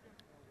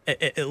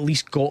 it at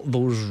least got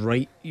those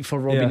right for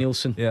Robbie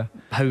Nielsen. Yeah.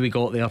 How we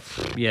got there,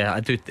 I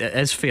do. It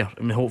is fair. I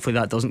mean, hopefully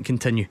that doesn't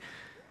continue.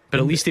 But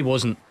at least he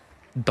wasn't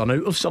done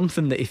out of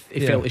something that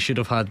he felt he should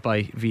have had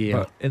by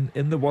VAR. But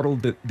in the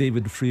world that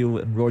David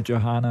Friel and Roger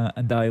Hanna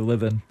and I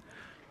live in,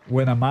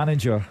 when a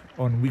manager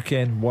on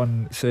weekend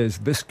one says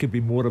this could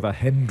be more of a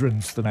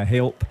hindrance than a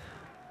help,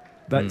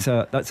 that's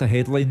a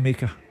headline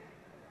maker.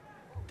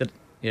 Did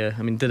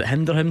it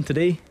hinder him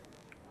today?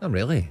 Not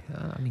really.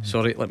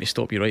 Sorry, let me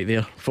stop you right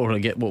there before I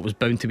get what was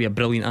bound to be a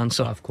brilliant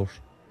answer. Of course.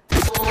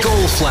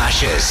 Goal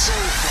flashes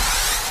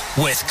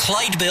with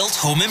Clyde Built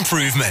Home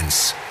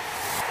Improvements.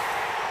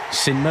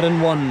 St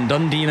Mirren 1,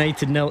 Dundee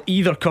United 0.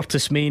 Either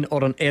Curtis Main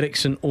or an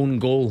Eriksson own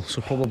goal, so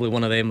probably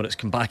one of them where it's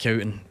come back out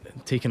and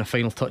taken a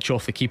final touch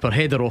off the keeper.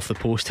 Header off the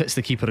post, hits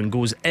the keeper and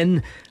goes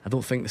in. I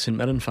don't think the St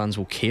Mirren fans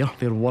will care.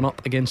 They're 1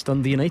 up against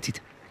Dundee United.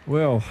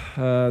 Well,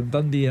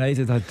 Dundee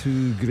United had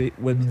 2 great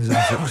wins in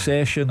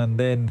succession, and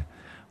then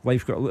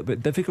life got a little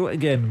bit difficult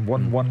again.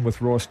 1-1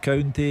 with Ross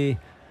County,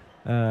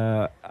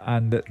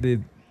 and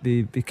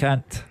they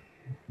can't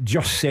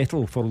just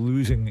settle for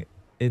losing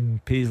in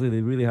Paisley.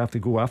 They really have to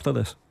go after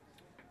this.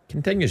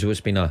 Continues,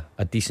 it's been a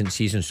decent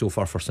season so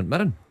far for St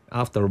Mirren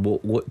after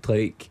what looked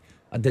like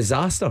a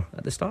disaster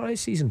at the start of the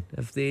season.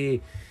 If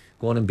they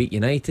go on and beat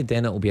United,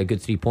 then it'll be a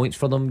good 3 points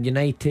for them.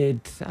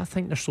 United, I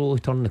think they're slowly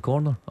turning the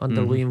corner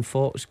under Liam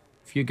Fox.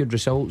 A few good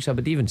results. I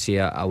would even say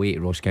away to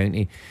Ross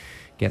County,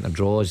 getting a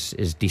draw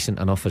is decent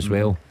enough as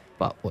well.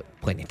 But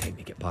plenty of time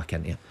to get back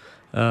into it.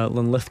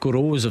 Linlithgow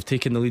Rose have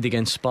taken the lead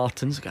against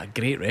Spartans. Got a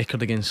great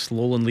record against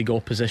Lowland League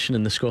opposition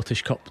in the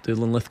Scottish Cup to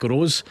Linlithgow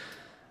Rose,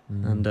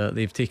 and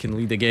they've taken the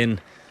lead again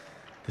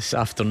this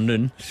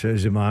afternoon.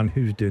 Says the man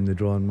who's doing the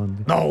draw on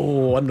Monday.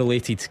 No,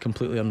 unrelated,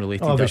 completely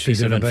unrelated. Obviously, that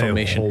piece of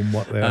information.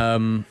 Homework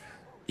there.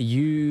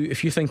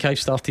 If you think I've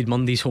started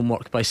Monday's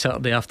homework by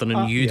Saturday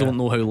afternoon, you don't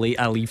know how late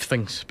I leave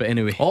things. But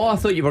anyway. Oh, I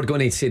thought you were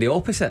going to say the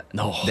opposite.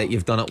 No, that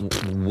you've done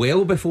it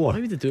well before. How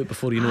would they do it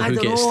before you know who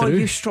gets know, through?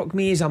 You struck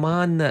me as a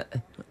man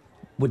that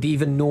would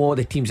even know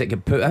the teams that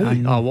get put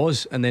out. I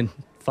was, and then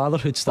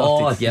fatherhood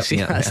started. Oh, yep,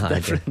 that's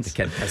different. The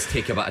kid does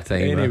take a bit of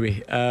time.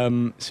 Anyway,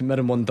 St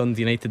Mirren 1,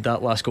 Dundee United,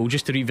 that last goal.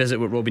 Just to revisit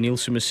what Robbie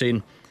Nielsen was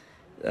saying,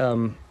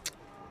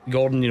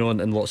 Gordon,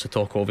 and lots of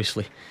talk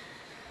obviously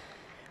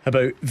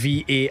about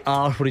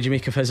VAR. What did you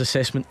make of his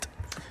assessment?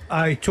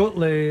 I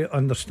totally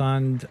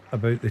understand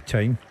about the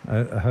time,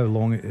 how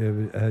long it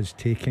is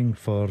taking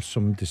for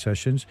some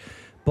decisions,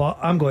 but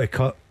I'm going to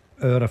cut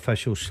our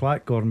officials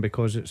slack, Gordon,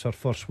 because it's our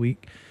first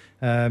week.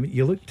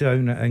 You look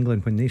down at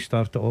England when they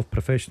started off,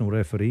 professional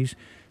referees,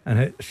 and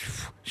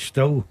it's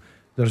still,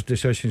 there's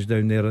decisions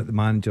down there that the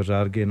managers are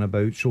arguing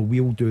about, so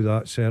we'll do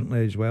that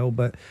certainly as well.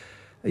 But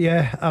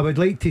yeah, I would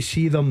like to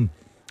see them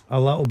a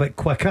little bit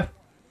quicker,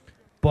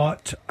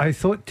 but I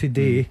thought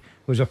today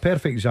was a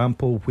perfect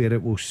example where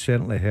it will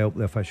certainly help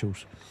the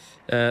officials.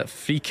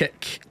 Free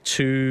kick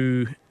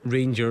to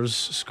Rangers.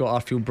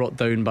 Scott Arfield brought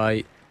down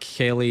by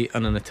Kelly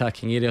in an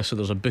attacking area, so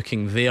there's a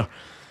booking there.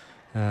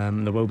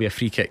 There will be a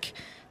free kick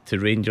to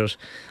Rangers.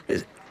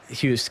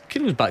 Hughes,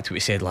 kind of goes back to what we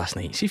said last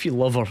night. See if you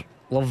love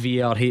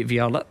VAR, hate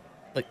VAR,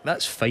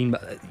 that's fine,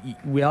 but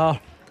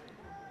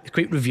it's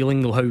quite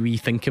revealing though how we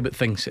think about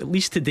things. At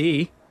least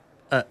today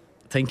at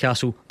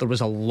Tynecastle there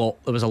was a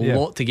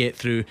lot to get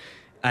through,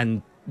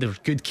 and there were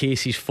good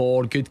cases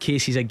for, good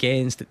cases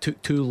against. It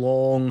took too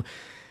long.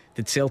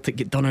 Did Celtic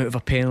get done out of a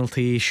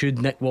penalty? Should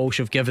Nick Walsh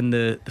have given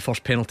the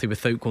first penalty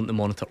without going to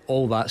monitor?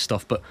 All that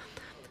stuff. But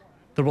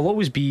there will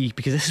always be,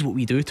 because this is what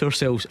we do to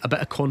ourselves, a bit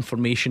of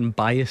confirmation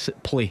bias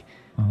at play.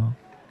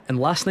 And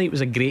last night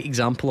was a great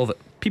example of it.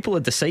 People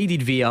had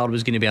decided VAR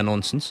was going to be a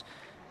nonsense.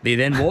 They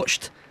then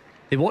watched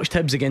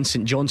Hibs against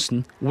St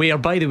Johnstone, where,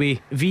 by the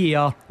way,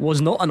 VAR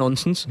was not a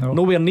nonsense,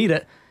 nowhere near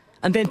it,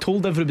 and then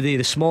told everybody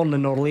this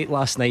morning or late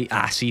last night,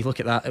 see, look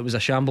at that, it was a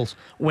shambles,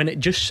 when it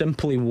just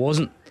simply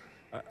wasn't.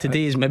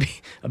 Today is maybe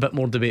a bit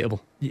more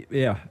debatable.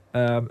 Yeah,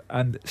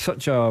 and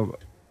such a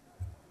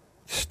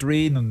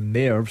strain on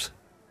nerves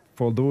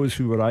for those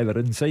who were either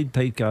inside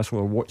Tynecastle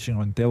or watching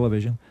on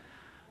television,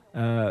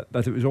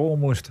 that it was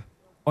almost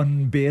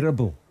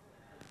unbearable.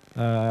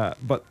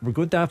 But we're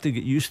going to have to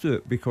get used to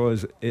it,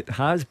 because it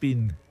has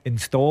been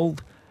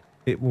installed.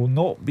 It will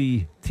not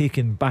be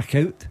taken back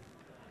out,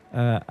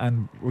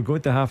 and we're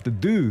going to have to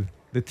do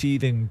the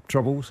teething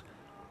troubles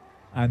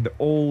and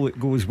all that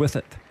goes with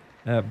it.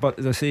 But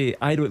as I say,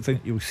 I don't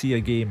think you'll see a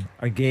game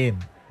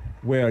again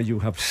where you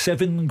have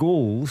 7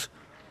 goals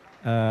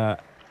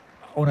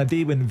on a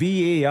day when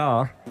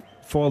VAR,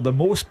 for the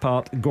most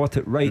part, got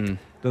it right.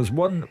 There's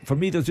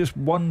just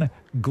one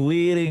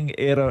glaring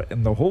error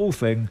in the whole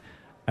thing,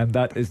 and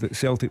that is that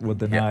Celtic were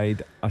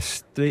denied a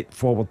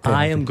straightforward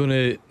penalty. I am going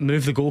to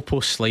move the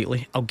goalpost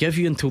slightly. I'll give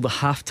you until the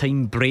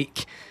half-time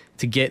break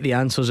to get the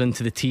answers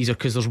into the teaser,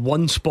 because there's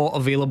one spot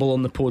available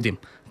on the podium.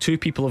 2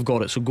 people have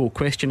got it, so go.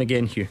 Question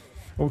again, Hugh.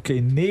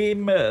 Okay,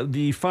 name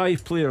the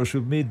 5 players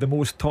who've made the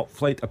most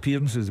top-flight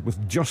appearances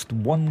with just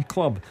one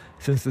club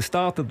since the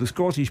start of the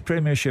Scottish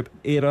Premiership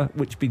era,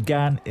 which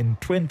began in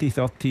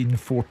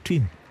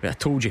 2013-14. I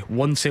told you,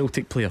 1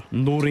 Celtic player,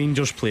 no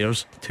Rangers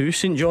players, 2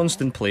 St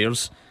Johnstone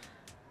players,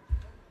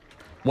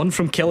 1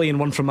 from Killie and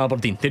 1 from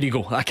Aberdeen. There you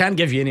go. I can't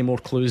give you any more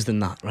clues than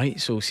that, right?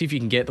 So see if you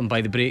can get them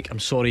by the break. I'm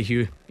sorry,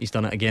 Hugh, he's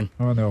done it again.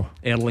 Oh no.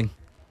 Erling,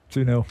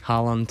 2-0.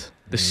 Haaland,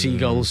 the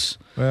Seagulls.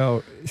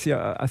 Well, see,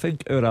 I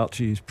think our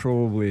Archie is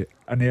probably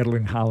an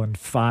Erling Haaland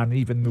fan,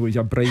 even though he's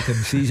a Brighton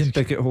season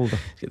ticket holder.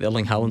 He's got the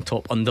Erling Haaland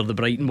top under the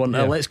Brighton one.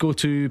 Let's go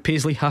to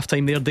Paisley. Half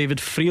time there, David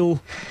Friel.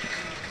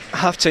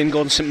 Half time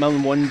gone, St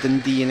Mirren 1,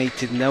 Dundee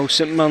United 0.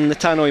 St Mirren, the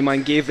Tannoy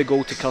man gave the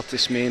goal to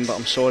Curtis Main, but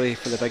I'm sorry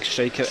for the big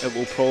striker, it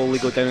will probably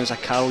go down as a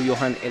Carl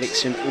Johan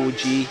Eriksson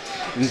OG.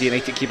 The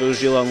United keeper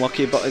was really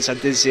unlucky, but it's a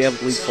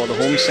deserved lead for the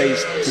home side.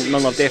 St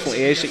Mirren have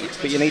definitely edged it,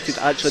 but United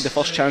actually had the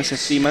first chance in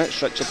 3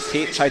 minutes. Richard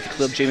Tate tried to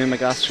clear Jamie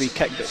McGrath's free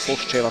kick, but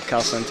forced Trevor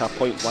Carson into a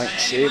point blank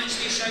save.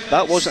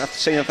 That wasn't a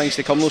sign of things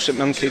to come though. St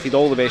Mirren created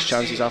all the best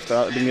chances after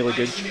that. They've been really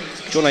good.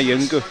 Jonah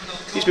Youngo,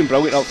 he's been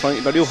brilliant up front.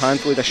 He's a real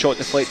handful. The shot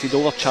deflected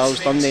over Charles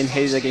Dunn, then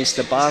headed against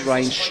the bar.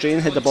 Ryan Strain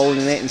had the ball in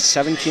the net in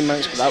 17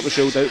 minutes, but that was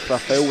ruled out for a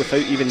foul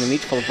without even the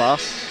need for VAR.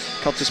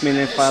 Curtis Main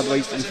then fired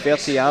wide from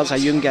 30 yards.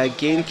 Ayunga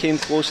again came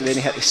close, and then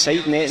he hit the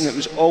side net, and it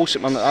was all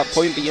St Mirren at that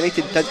point. But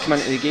United did come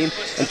into the game,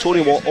 and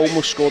Tony Watt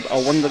almost scored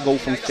a wonder goal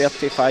from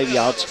 35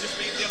 yards.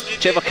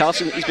 Trevor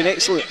Carson, he's been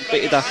excellent,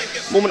 but he had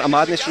a moment of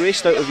madness,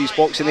 raced out of his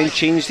box and then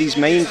changed his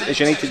mind as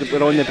United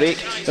were on the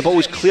break. The ball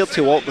was cleared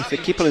to Watt with the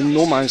keeper in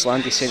no man's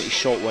land. He sent his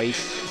shot wide.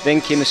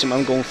 Then came the St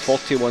Mirren goal in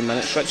 41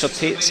 minutes. Richard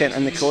Tate sent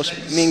in the cross.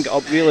 Main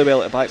got up really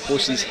well at the back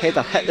post. His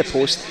header hit the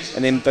post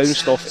and then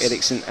bounced off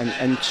Eriksson and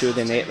into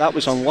the net. That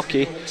was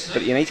unlucky, but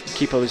the United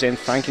keeper was then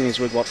thanking his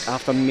woodwork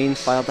after Main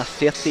fired a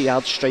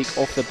 30-yard strike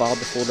off the bar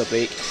before the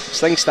break.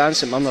 Sling stands,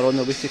 St Mirren are on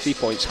their way to 3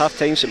 points. Half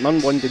time, St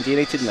Mirren 1, Dundee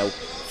United 0.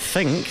 I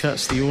think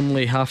that's the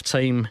only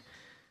half-time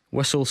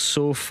whistle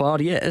so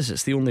far. Yeah, it is.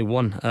 It's the only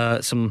one.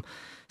 Some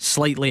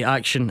slightly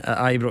action at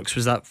Ibrox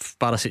was that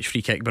Barisic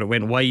free kick, but it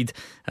went wide.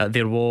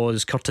 There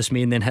was Curtis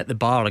Main then hit the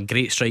bar, a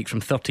great strike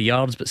from 30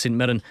 yards, but St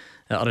Mirren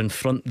are in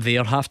front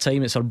there.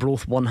 Half-time, it's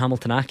Arbroath 1,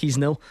 Hamilton Accies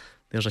 0.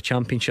 There's a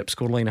championship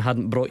scoreline I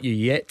hadn't brought you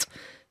yet.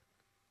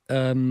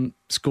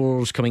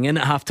 Scores coming in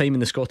at half-time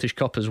in the Scottish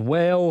Cup as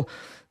well.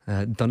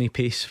 Dunny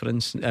Pace, for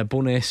instance,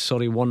 Bowness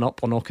 1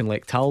 up on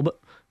Auchinleck Talbot.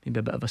 Maybe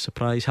a bit of a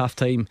surprise. Half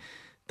time,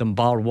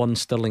 Dunbar 1,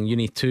 Stirling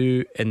Uni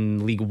 2.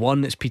 In League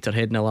 1, it's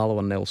Peterhead 0,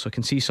 Alloa 0. So I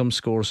can see some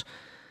scores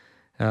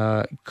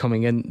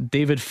coming in.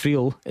 David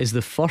Friel is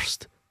the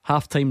first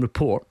half time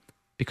report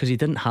because he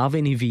didn't have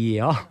any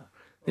VAR.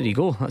 There you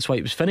go. That's why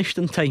it was finished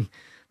in time.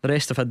 The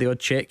rest have had the odd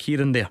check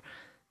here and there.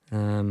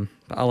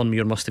 But Alan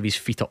Muir must have his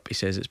feet up. He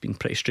says it's been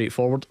pretty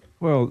straightforward.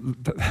 Well,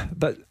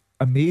 that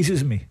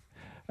amazes me.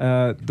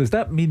 Does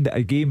that mean that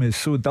a game is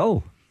so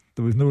dull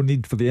there was no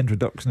need for the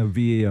introduction of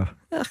VAR?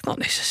 Not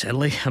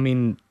necessarily. I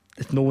mean,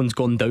 if no one's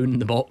gone down in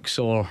the box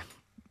or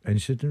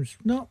incidents,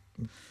 no.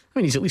 I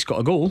mean, he's at least got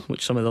a goal,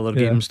 which some of the other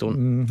games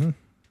don't.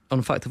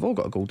 In fact, they've all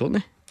got a goal, don't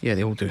they? Yeah,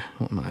 they all do.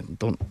 Oh, man,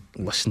 don't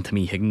listen to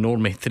me, ignore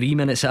me. 3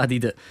 minutes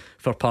added at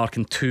Fir Park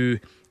and 2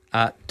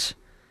 at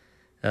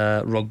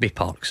Rugby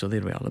Park. So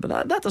there we are.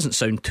 But that doesn't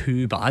sound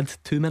too bad.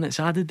 2 minutes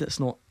added. That's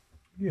not.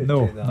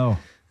 No.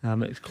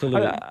 It's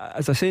clearly.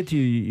 As I said to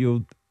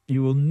you,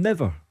 you will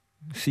never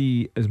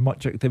see as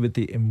much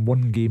activity in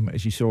one game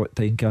as you saw at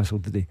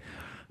Tynecastle today,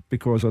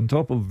 because on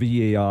top of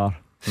VAR,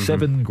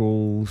 7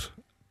 goals,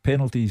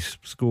 penalties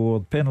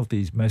scored,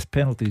 penalties missed,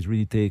 penalties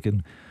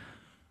retaken.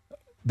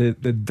 The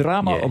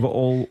drama of it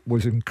all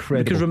was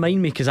incredible. Because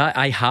remind me, because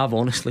I have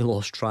honestly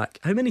lost track.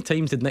 How many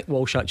times did Nick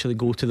Walsh actually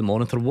go to the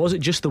monitor? Was it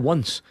just the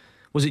once?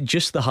 Was it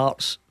just the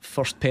Hearts'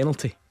 first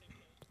penalty?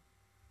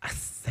 I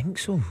think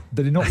so.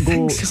 Did he not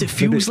go? Because it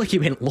feels like he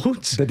went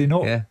loads. Did he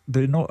not? Yeah.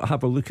 Did he not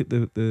have a look at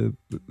the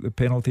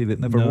penalty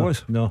that never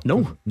was? No,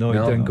 he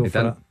didn't go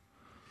for it.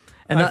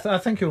 And I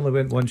think he only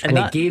went once. And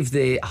he gave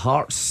the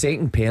Hearts'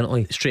 second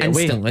penalty straight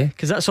instantly.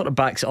 Because that sort of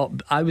backs it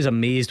up. I was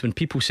amazed when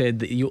people said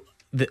that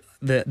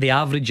the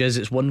average is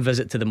it's 1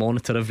 visit to the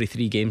monitor every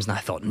 3 games, and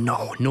I thought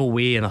no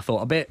way. And I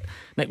thought I bet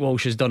Nick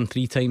Walsh has done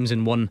 3 times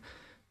in one,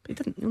 but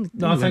he didn't.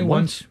 No, I think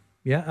once.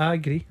 Yeah, I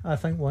agree. I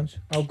think once.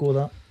 I'll go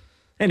that.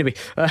 Anyway,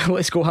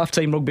 let's go half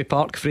time. Rugby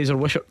Park, Fraser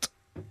Wishart.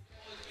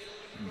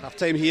 Half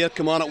time here,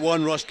 Kilmarnock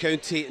 1, Ross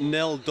County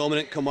 0.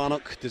 Dominic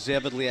Kilmarnock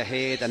deservedly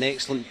ahead. An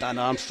excellent Dan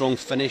Armstrong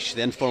finish,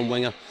 the informed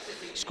winger.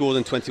 scored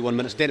in 21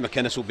 minutes. Derek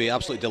McInnes will be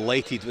absolutely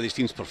delighted with his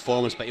team's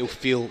performance, but he'll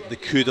feel they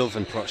could have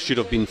and should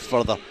have been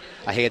further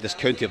ahead as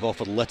County have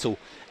offered little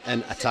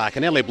in attack.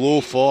 An early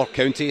blow for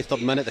County,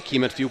 3rd minute. The key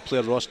midfield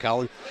player Ross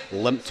Callan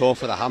limped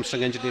off with a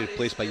hamstring injury,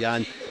 replaced by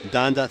Jan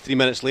Danda. 3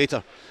 minutes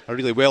later, a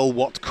really well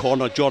worked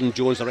corner. Jordan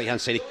Jones, the right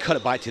hand side, he cut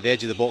it back to the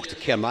edge of the box to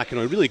Kerr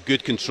McInroy. Really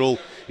good control.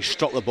 He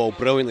struck the ball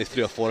brilliantly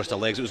through a forest of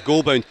legs. It was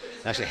goal bound,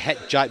 actually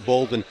hit Jack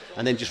Baldwin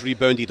and then just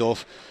rebounded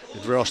off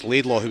Ross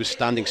Laidlaw, who was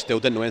standing still,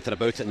 didn't know anything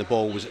about it, and the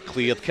ball was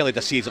cleared. Kelly did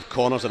a series of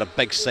corners on a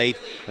big side,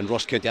 and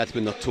Ross County had to be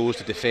on their toes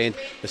to defend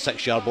the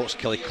 6-yard box.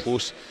 Kelly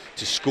close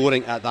to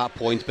scoring at that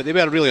point, but they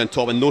were really on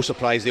top, and no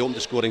surprise they opened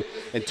the scoring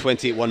in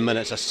 28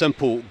 minutes. A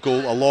simple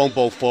goal, a long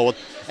ball forward.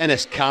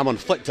 Innes Cameron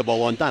flicked the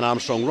ball on. Dan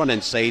Armstrong run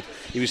inside.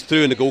 He was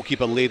through, and the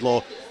goalkeeper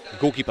Laidlaw. The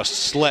goalkeeper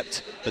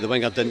slipped, but the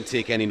winger didn't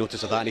take any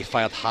notice of that, and he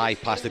fired high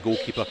past the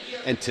goalkeeper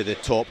into the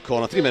top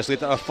corner. 3 minutes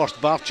later, our first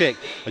VAR check.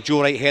 A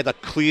Joe Wright header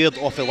cleared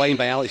off the line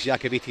by Alex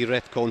Iacoviti.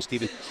 Ref Colin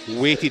Stephen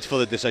waited for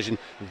the decision.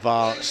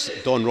 VAR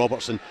Don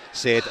Robertson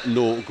said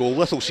no goal.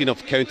 Little seen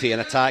of County in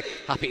attack,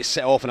 happy to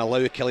sit off and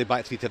allow Kelly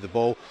back three to have the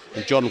ball,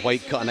 and John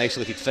White cut an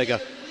isolated figure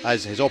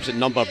as his opposite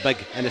number, big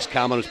Innes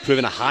Cameron, was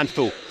proving a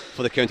handful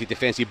for the County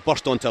defence. He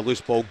burst onto a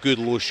loose ball, good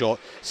low shot,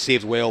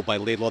 saved well by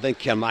Laidlaw. Then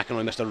Kerr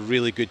McInroy missed a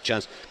really good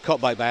chance, cut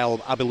back by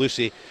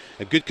Abelusi.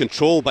 A good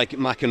control by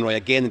McInroy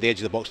again in the edge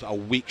of the box, but a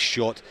weak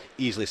shot,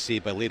 easily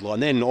saved by Laidlaw.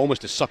 And then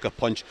almost a sucker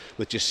punch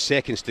with just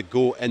seconds to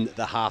go in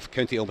the half.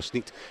 County almost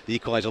sneaked the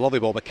equaliser. A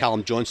lovely ball by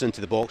Callum Johnson into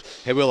the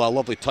box. However, a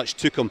lovely touch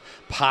took him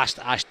past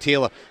Ash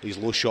Taylor. His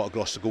low shot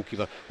across the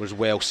goalkeeper was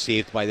well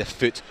saved by the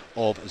foot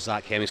of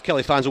Zach Hemmings.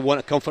 Kelly fans will want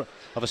a comfort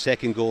of a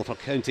second goal for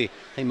County.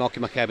 I think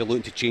Malcolm Maccabi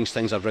looking to change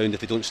things around if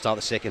they don't start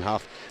the second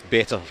half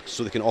better,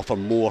 so they can offer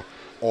more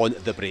on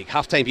the break.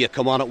 Half time here,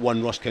 Kilmarnock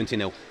 1, Ross County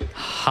 0.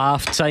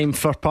 Half time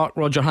for Park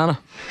Roger Hannah.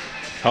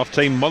 Half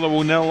time,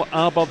 Motherwell 0,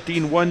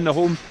 Aberdeen 1. The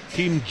home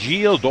team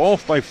jeered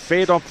off by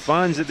fed up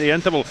fans at the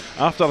interval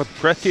after a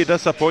pretty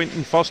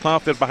disappointing first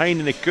half. They're behind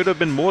and they could have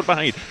been more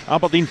behind.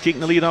 Aberdeen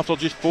taking the lead after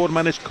just 4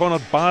 minutes. Connor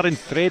Barron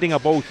threading a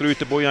ball through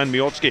to Bojan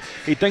Miotski.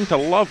 He dinked a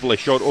lovely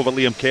shot over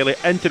Liam Kelly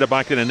into the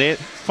back of the net.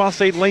 Far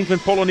side linesman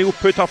Paul O'Neill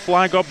put a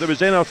flag up. There was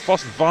then our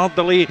first VAR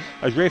delay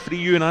as referee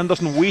Ewan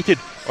Anderson waited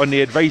on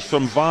the advice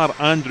from VAR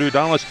Andrew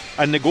Dallas,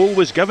 and the goal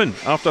was given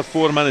after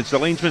 4 minutes. The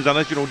linesman's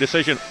original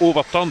decision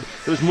overturned.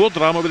 There was more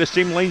drama with the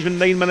same linesman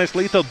 9 minutes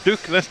later.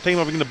 Duke this time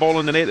having the ball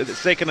in the net at the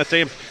second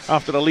attempt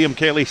after a Liam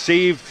Kelly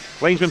save.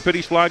 Linesman put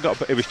his flag up,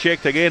 it was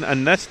checked again,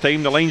 and this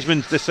time the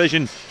linesman's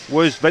decision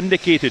was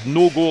vindicated.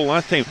 No goal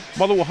that time.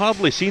 Motherwell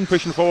hardly seen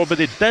pushing forward, but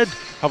they did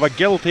have a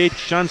gilt-edged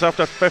chance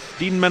after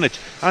 15 minutes.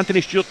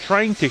 Anthony Stewart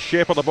trying to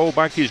shepherd the ball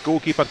back to his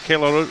goalkeeper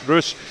Keller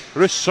Roos.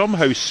 Roos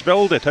somehow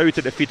spilled it out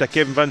at the feet of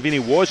Kevin Van Veen. He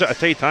was at a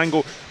tight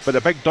angle, but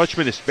the big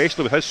Dutchman,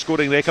 especially with his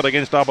scoring record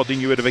against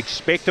Aberdeen, you would have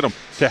expected him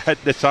to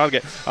hit the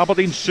target.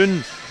 Aberdeen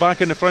soon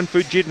back in the front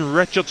foot. Jaden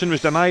Richardson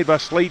was denied by a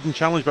sliding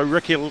challenge by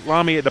Ricky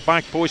Lamy at the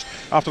back post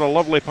after a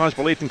lovely pass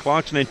by Leighton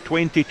Clarkson in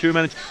 22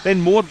 minutes. Then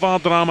more VAR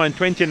drama in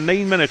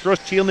 29 minutes.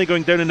 Ross Tierney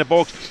going down in the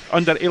box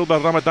under Elba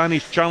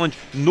Ramadani's challenge.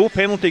 No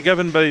penalty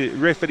given by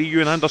referee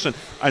Ewan Anderson,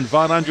 and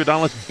VAR Andrew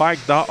Dallas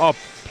bagged that up.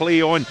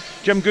 Play on.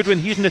 Jim Goodwin,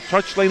 he's in the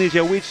touchline as he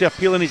awaits the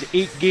appeal in his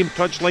 8-game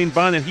touchline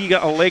ban, and he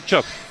got a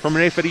lecture from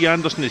referee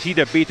Anderson as he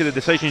debated the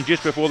decision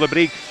just before the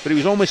break, but he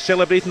was almost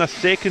celebrating a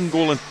second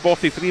goal in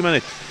 43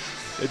 minutes.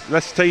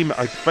 This time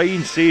a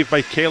fine save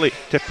by Kelly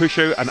to push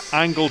out an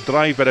angled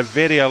drive by a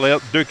very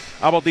alert Duke.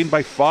 Aberdeen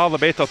by far the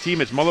better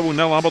team. It's Motherwell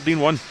 0, Aberdeen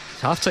 1.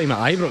 It's half time at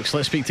Ibrox.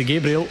 Let's speak to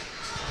Gabriel.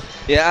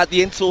 Yeah, at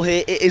the interval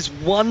here, it is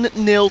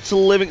 1-0 to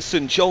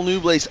Livingston. Joel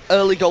Newblay's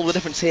early goal, the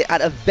difference here at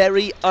a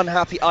very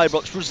unhappy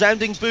Ibrox.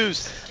 Resounding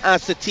boos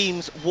as the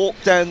teams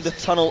walked down the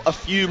tunnel a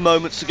few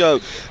moments ago.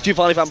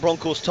 Giovanni Van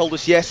Bronckhorst told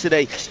us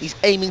yesterday he's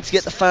aiming to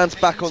get the fans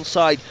back on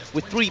side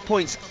with 3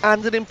 points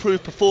and an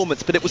improved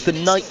performance, but it was the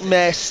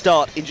nightmare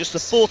start. In just the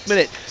 4th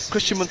minute,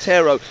 Christian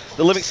Montero,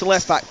 the Livingston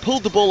left back,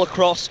 pulled the ball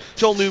across.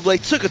 Joel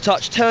Newblay took a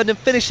touch, turned and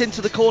finished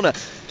into the corner,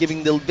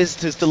 giving the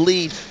visitors the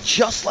lead,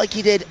 just like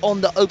he did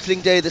on the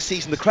opening day of the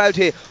season. The crowd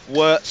here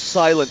were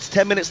silent.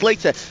 10 minutes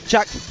later,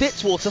 Jack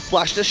Fitzwater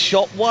flashed a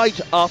shot wide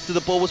after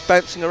the ball was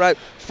bouncing around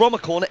from a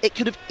corner. It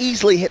could have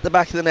easily hit the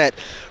back of the net.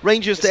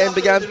 Rangers then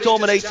began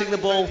dominating the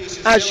ball,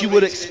 as you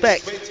would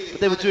expect, but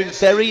they were doing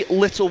very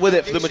little with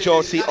it for the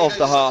majority of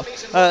the half.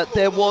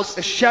 There was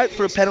a shout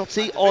for a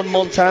penalty on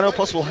Montano,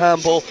 possible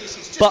handball,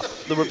 but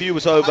the review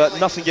was over,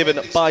 nothing given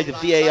by the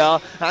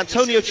VAR.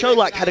 Antonio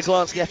Cholak had a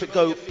glancing effort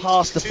go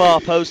past the far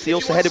post. He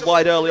also headed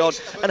wide early on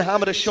and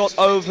hammered a shot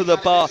over the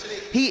bar.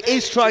 He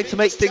is trying to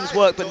make things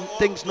work, but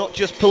things not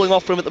just pulling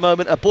off for him at the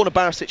moment. Borna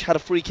Barisic had a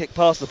free kick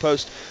past the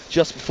post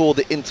just before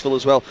the interval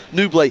as well.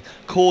 Newblay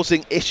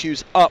causing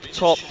issues up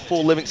top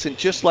for Livingston,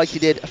 just like he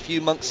did a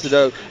few months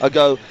ago. I've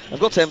got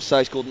to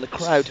emphasise, Gordon, the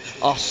crowd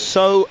are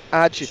so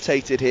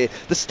agitated here.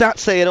 The stats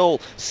say it all.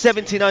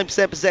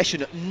 79%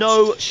 possession,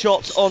 no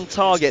shots on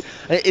target. target.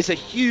 And it is a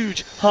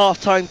huge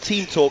half-time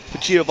team talk for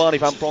Giovanni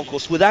Van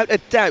Bronckhorst. Without a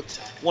doubt,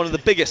 one of the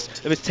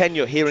biggest of his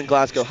tenure here in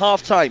Glasgow.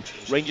 Half-time,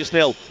 Rangers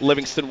 0,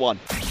 Livingston 1.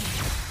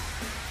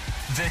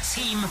 The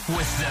team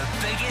with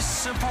the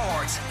biggest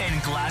support in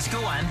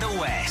Glasgow and the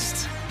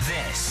West.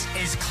 This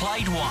is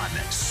Clyde One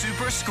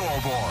Super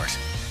Scoreboard.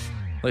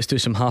 Let's do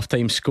some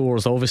half-time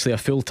scores. Obviously a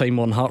full-time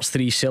one. Hearts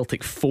 3,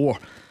 Celtic 4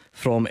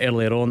 from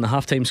earlier on. The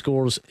half-time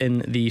scores in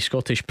the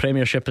Scottish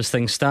Premiership as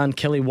things stand: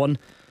 Killie 1,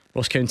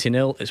 Ross County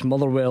 0, it's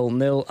Motherwell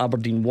 0,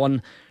 Aberdeen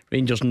 1,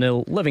 Rangers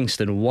 0,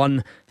 Livingston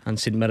 1, and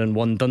St Mirren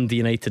 1, Dundee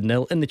United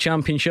 0. In the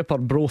Championship,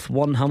 Arbroath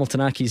 1,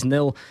 Hamilton Accies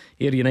 0,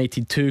 Ayr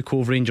United 2,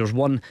 Cove Rangers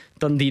 1,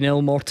 Dundee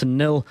 0, Morton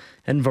 0,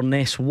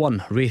 Inverness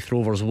 1, Raith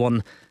Rovers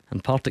 1,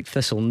 and Partick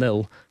Thistle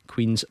 0,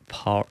 Queen's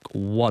Park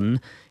 1.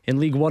 In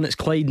League 1, it's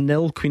Clyde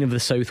 0, Queen of the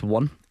South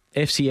 1,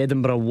 FC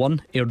Edinburgh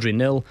 1, Airdrie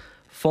 0,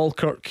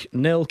 Falkirk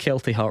 0,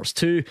 Kelty Hearts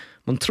 2,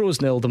 Montrose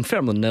 0,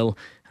 Dunfermline 0,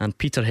 and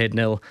Peterhead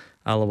 0,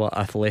 Alloa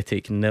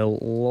Athletic 0.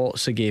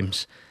 Lots of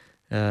games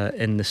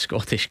in the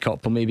Scottish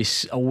Cup. I'll maybe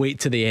I'll wait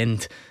to the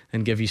end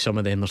and give you some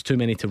of them. There's too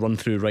many to run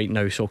through right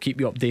now, so I'll keep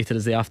you updated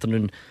as the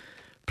afternoon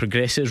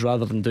progresses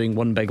rather than doing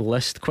one big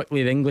list.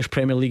 Quickly, the English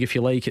Premier League, if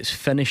you like, it's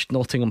finished.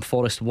 Nottingham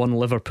Forest 1,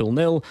 Liverpool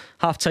 0.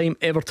 Half time,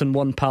 Everton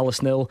 1, Palace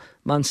 0,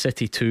 Man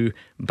City 2,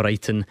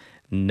 Brighton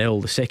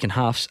 0. The second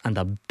halves, and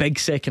a big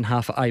second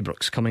half at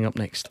Ibrox coming up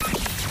next.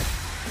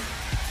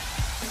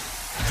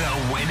 The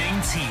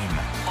winning team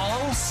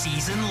all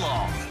season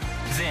long.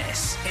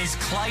 This is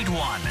Clyde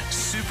One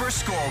Super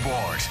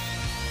Scoreboard.